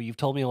haven't seen it, but you've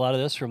told me a lot of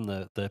this from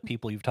the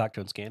people you've talked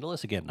to in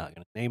Scandalous. Again, not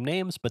going to name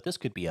names, but this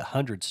could be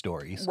 100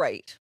 stories,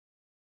 right?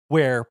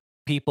 Where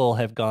people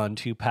have gone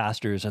to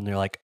pastors and they're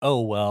like,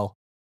 "Oh,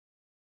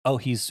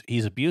 he's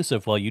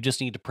abusive. Well, you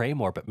just need to pray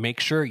more, but make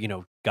sure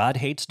God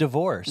hates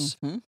divorce."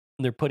 And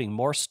they're putting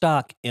more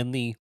stock in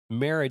the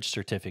marriage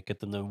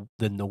certificate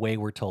than the way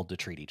we're told to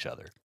treat each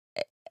other.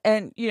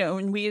 And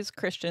and we as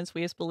Christians,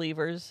 we as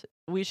believers,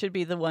 we should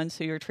be the ones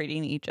who are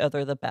treating each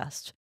other the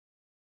best.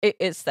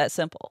 It's that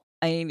simple.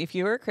 I mean, if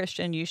you're a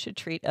Christian, you should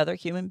treat other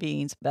human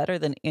beings better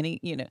than any.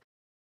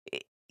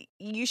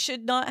 You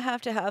should not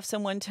have to have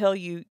someone tell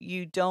you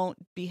you don't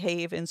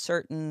behave in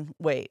certain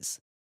ways,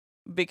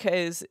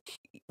 because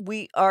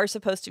we are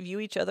supposed to view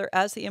each other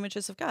as the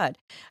images of God.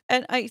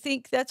 And I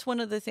think that's one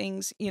of the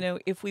things,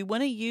 if we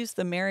want to use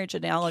the marriage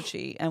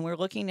analogy and we're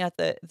looking at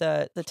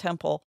the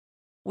temple,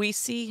 we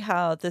see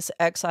how this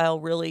exile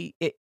really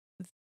it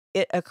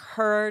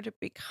occurred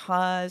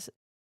because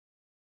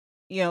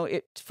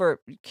for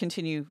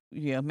continue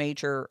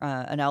major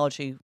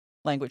analogy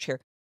language here.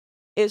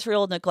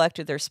 Israel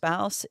neglected their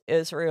spouse.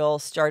 Israel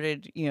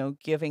started,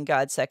 giving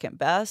God second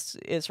best.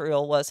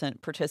 Israel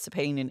wasn't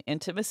participating in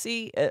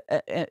intimacy.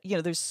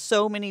 There's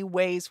so many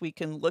ways we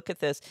can look at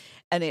this,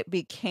 and it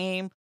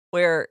became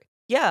where,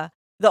 the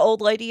old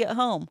lady at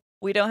home,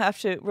 we don't have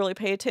to really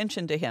pay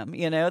attention to him.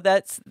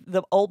 That's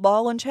the old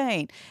ball and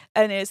chain.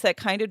 And it's that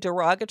kind of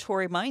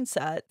derogatory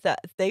mindset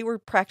that they were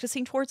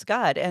practicing towards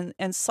God.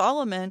 And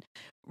Solomon,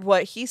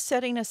 what he's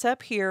setting us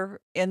up here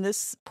in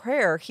this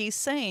prayer, he's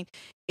saying,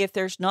 if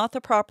there's not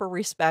the proper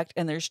respect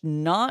and there's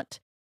not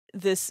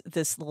this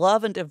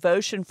love and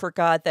devotion for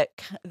God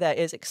that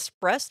is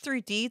expressed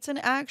through deeds and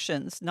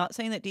actions, not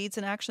saying that deeds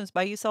and actions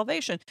buy you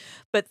salvation,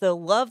 but the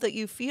love that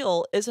you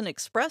feel isn't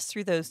expressed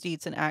through those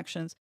deeds and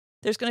actions,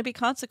 there's going to be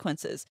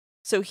consequences.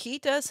 So he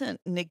doesn't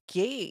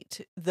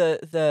negate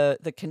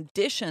the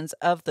conditions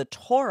of the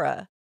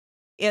Torah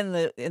in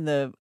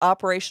the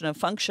operation and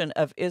function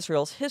of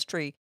Israel's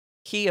history.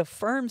 He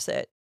affirms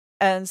it.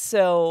 And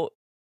so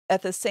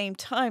at the same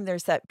time,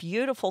 there's that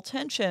beautiful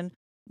tension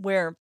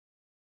where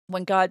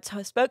when God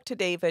spoke to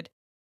David,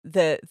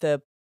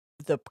 the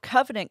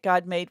covenant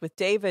God made with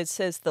David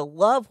says the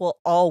love will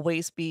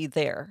always be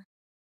there.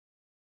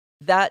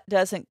 That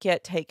doesn't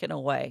get taken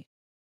away.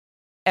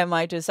 And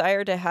my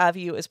desire to have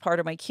you as part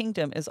of my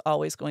kingdom is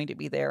always going to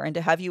be there, and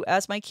to have you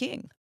as my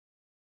king.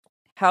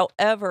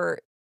 However,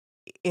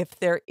 if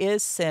there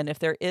is sin, if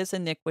there is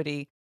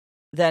iniquity,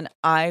 then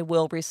I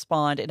will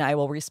respond, and I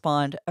will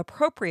respond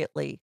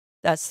appropriately.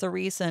 That's the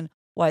reason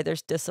why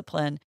there's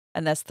discipline,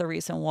 and that's the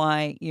reason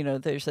why,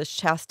 there's this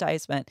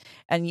chastisement.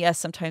 And yes,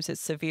 sometimes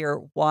it's severe.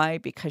 Why?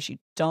 Because you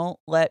don't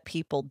let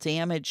people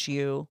damage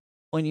you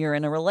when you're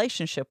in a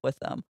relationship with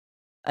them.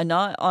 And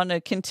not on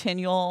a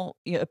continual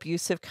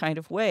abusive kind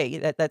of way.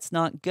 That's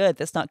not good.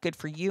 That's not good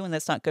for you, and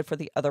that's not good for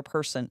the other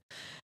person.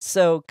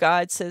 So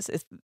God says,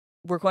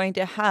 we're going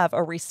to have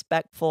a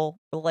respectful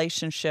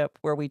relationship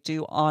where we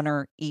do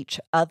honor each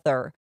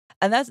other.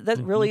 And that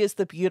Hmm. really is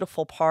the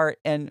beautiful part.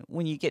 And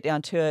when you get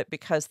down to it,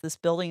 because this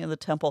building of the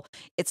temple,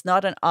 it's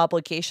not an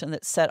obligation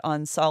that's set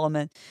on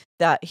Solomon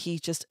that he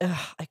just,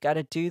 I got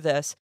to do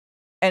this.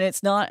 And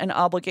it's not an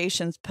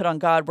obligation put on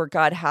God where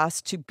God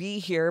has to be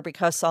here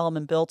because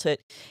Solomon built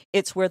it.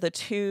 It's where the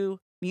two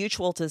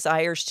mutual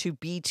desires to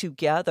be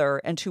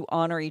together and to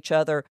honor each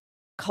other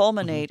Hmm.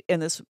 culminate in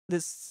this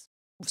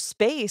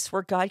space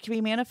where God can be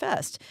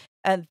manifest.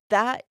 And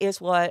that is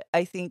what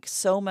I think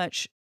so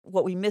much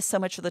what we miss so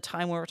much of the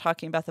time when we're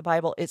talking about the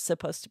Bible. It's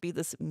supposed to be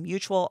this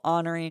mutual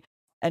honoring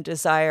and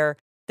desire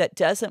that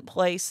doesn't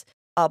place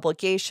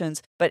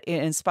obligations, but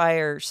it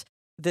inspires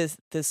this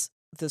this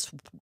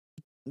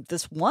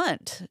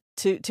want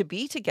to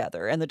be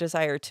together and the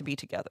desire to be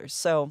together.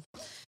 So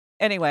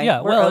anyway,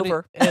 Yeah, we're well,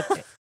 over.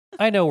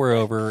 I know we're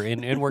over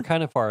and we're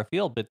kind of far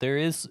afield, but there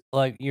is,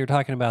 like, you're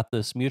talking about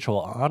this mutual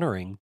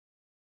honoring.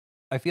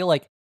 I feel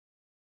like,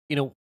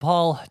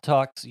 Paul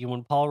talks,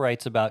 when Paul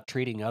writes about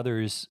treating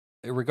others,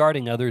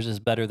 regarding others as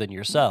better than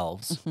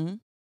yourselves. Hmm.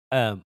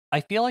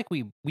 I feel like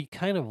we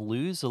kind of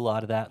lose a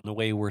lot of that in the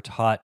way we're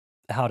taught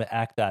how to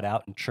act that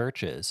out in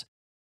churches,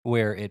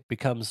 where it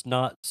becomes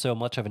not so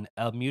much of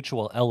a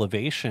mutual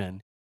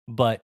elevation,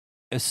 but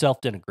a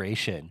self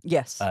denigration,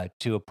 Yes.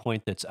 to a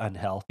point that's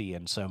unhealthy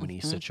in so many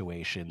Hmm.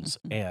 situations.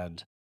 Hmm.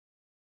 And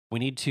we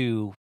need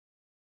to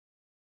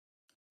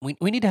we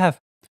need to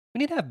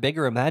have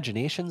bigger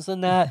imaginations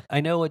than that.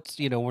 I know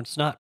it's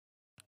not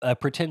a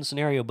pretend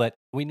scenario, but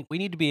we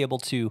need to be able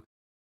to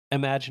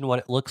imagine what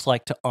it looks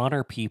like to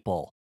honor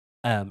people,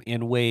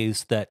 in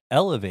ways that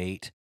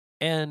elevate.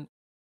 And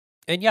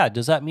yeah,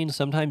 does that mean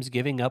sometimes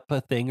giving up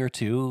a thing or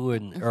two,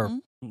 or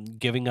Hmm.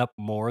 giving up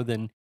more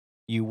than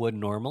you would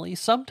normally?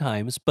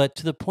 Sometimes, but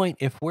to the point,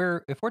 if we're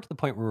to the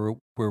point where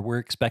we're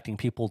expecting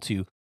people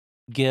to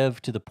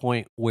give to the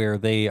point where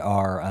they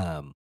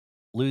are,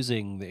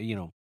 losing,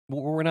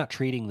 we're not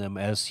treating them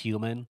as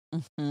human,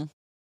 Hmm.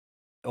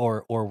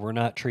 or we're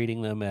not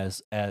treating them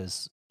as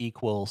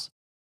equals,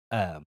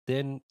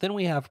 then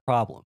we have a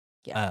problem.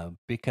 Yeah.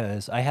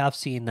 Because I have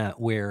seen that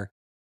where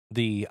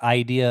the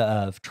idea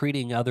of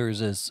treating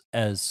others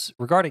as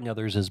regarding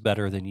others as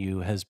better than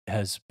you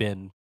has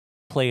been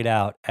played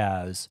out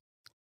as,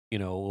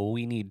 well,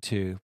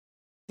 The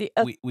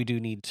we do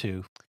need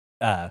to,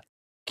 uh,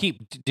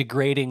 keep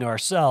degrading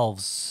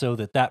ourselves so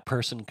that that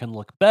person can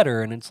look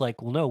better. And it's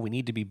like, well, no, we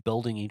need to be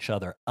building each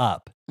other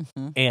up.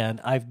 hmm. And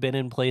I've been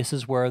in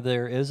places where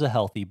there is a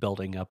healthy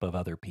building up of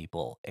other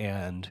people,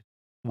 and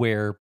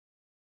where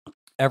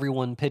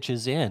everyone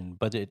pitches in,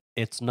 but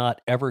it's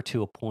not ever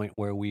to a point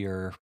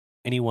where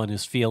anyone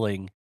is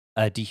feeling,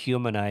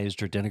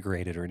 dehumanized or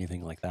denigrated or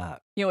anything like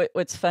that.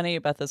 What's funny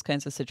about those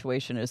kinds of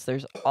situation is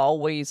there's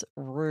always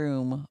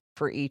room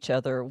for each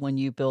other when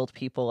you build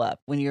people up.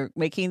 When you're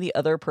making the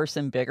other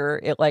person bigger,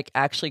 it like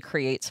actually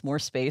creates more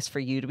space for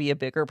you to be a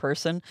bigger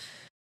person.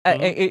 Hmm.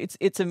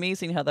 It's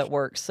amazing how that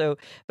works. So,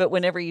 but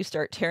whenever you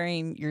start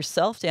tearing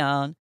yourself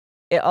down,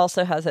 it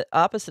also has an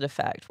opposite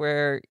effect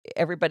where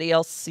everybody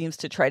else seems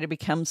to try to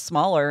become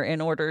smaller in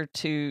order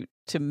to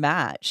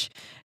match,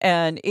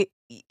 and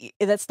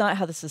that's not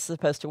how this is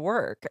supposed to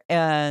work.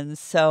 And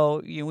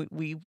so,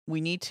 we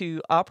need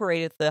to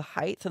operate at the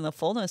height and the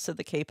fullness of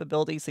the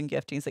capabilities and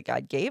giftings that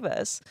God gave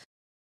us,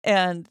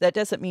 and that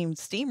doesn't mean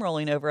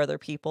steamrolling over other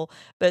people,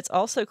 but it's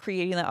also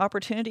creating the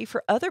opportunity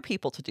for other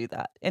people to do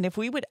that. And if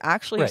we would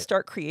actually Right.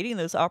 start creating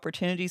those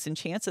opportunities and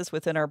chances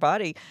within our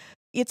body,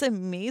 it's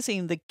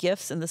amazing the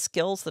gifts and the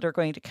skills that are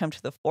going to come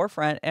to the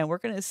forefront. And we're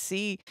going to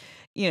see,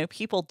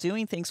 people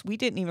doing things we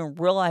didn't even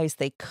realize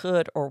they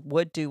could or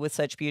would do with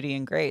such beauty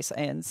and grace.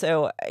 And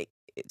so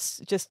it's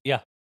just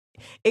Yeah.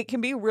 it can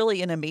be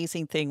really an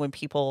amazing thing when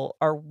people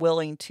are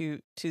willing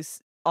to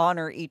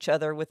honor each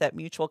other with that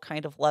mutual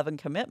kind of love and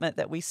commitment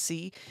that we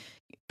see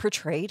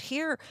portrayed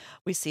here.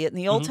 We see it in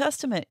the Old Hmm.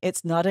 Testament.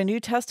 It's not a New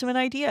Testament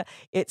idea.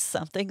 It's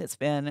something that's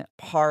been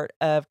part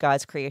of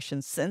God's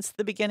creation since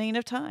the beginning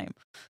of time.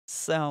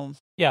 So,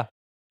 Yeah.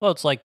 Well,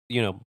 it's like,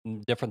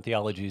 different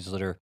theologies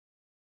that are,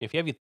 if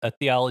you have a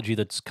theology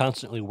that's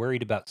constantly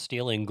worried about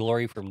stealing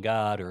glory from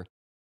God, or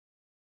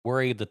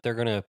worried that they're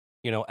going to,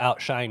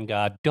 outshine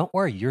God, don't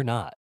worry, you're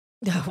not.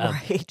 Um,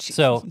 right.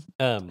 so,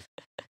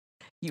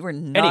 You are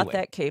not anyway,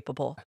 that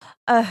capable.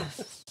 Uh,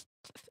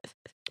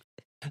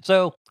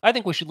 so I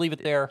think we should leave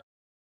it there.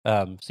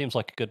 Seems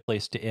like a good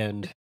place to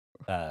end.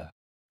 Uh,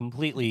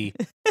 Completely,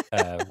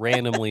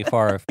 randomly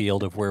far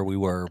afield of where we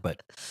were,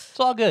 but it's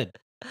all good.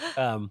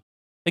 Um,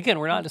 Again,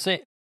 we're not to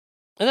say,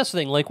 and that's the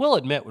thing. Like, we'll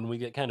admit when we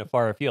get kind of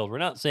far afield, we're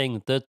not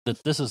saying that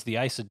this is the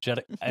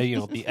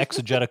the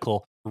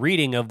exegetical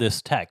reading of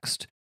this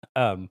text.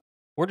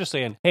 We're just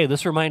saying, hey,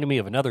 this reminded me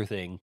of another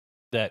thing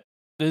that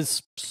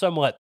is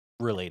somewhat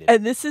related.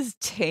 And this is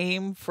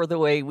tame for the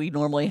way we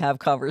normally have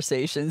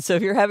conversations. So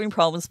if you're having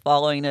problems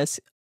following us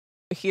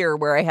here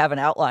where I have an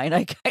outline,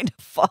 I kind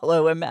of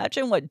follow.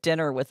 Imagine what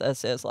dinner with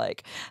us is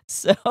like.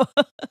 So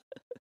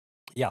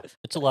Yeah,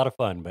 it's a lot of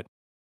fun, but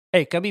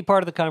Hey, come be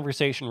part of the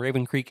conversation.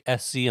 Raven Creek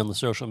SC on the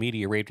social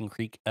media.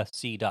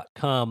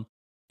 RavenCreekSC.com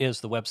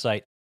is the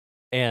website.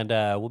 And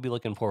we'll be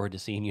looking forward to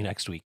seeing you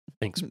next week.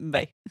 Thanks.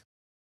 Bye.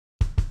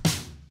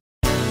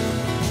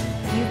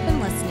 You've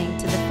been listening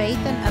to the Faith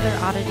and Other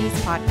Oddities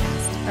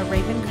podcast, a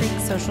Raven Creek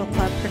Social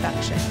Club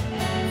production.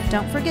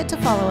 Don't forget to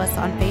follow us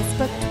on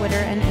Facebook, Twitter,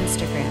 and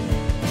Instagram.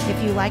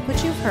 If you like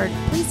what you've heard,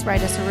 please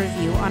write us a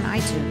review on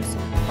iTunes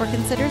or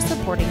consider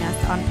supporting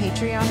us on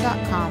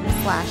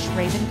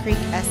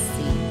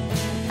patreon.com/RavenCreekSC.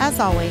 As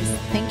always,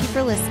 thank you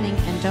for listening,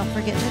 and don't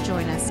forget to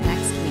join us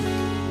next week.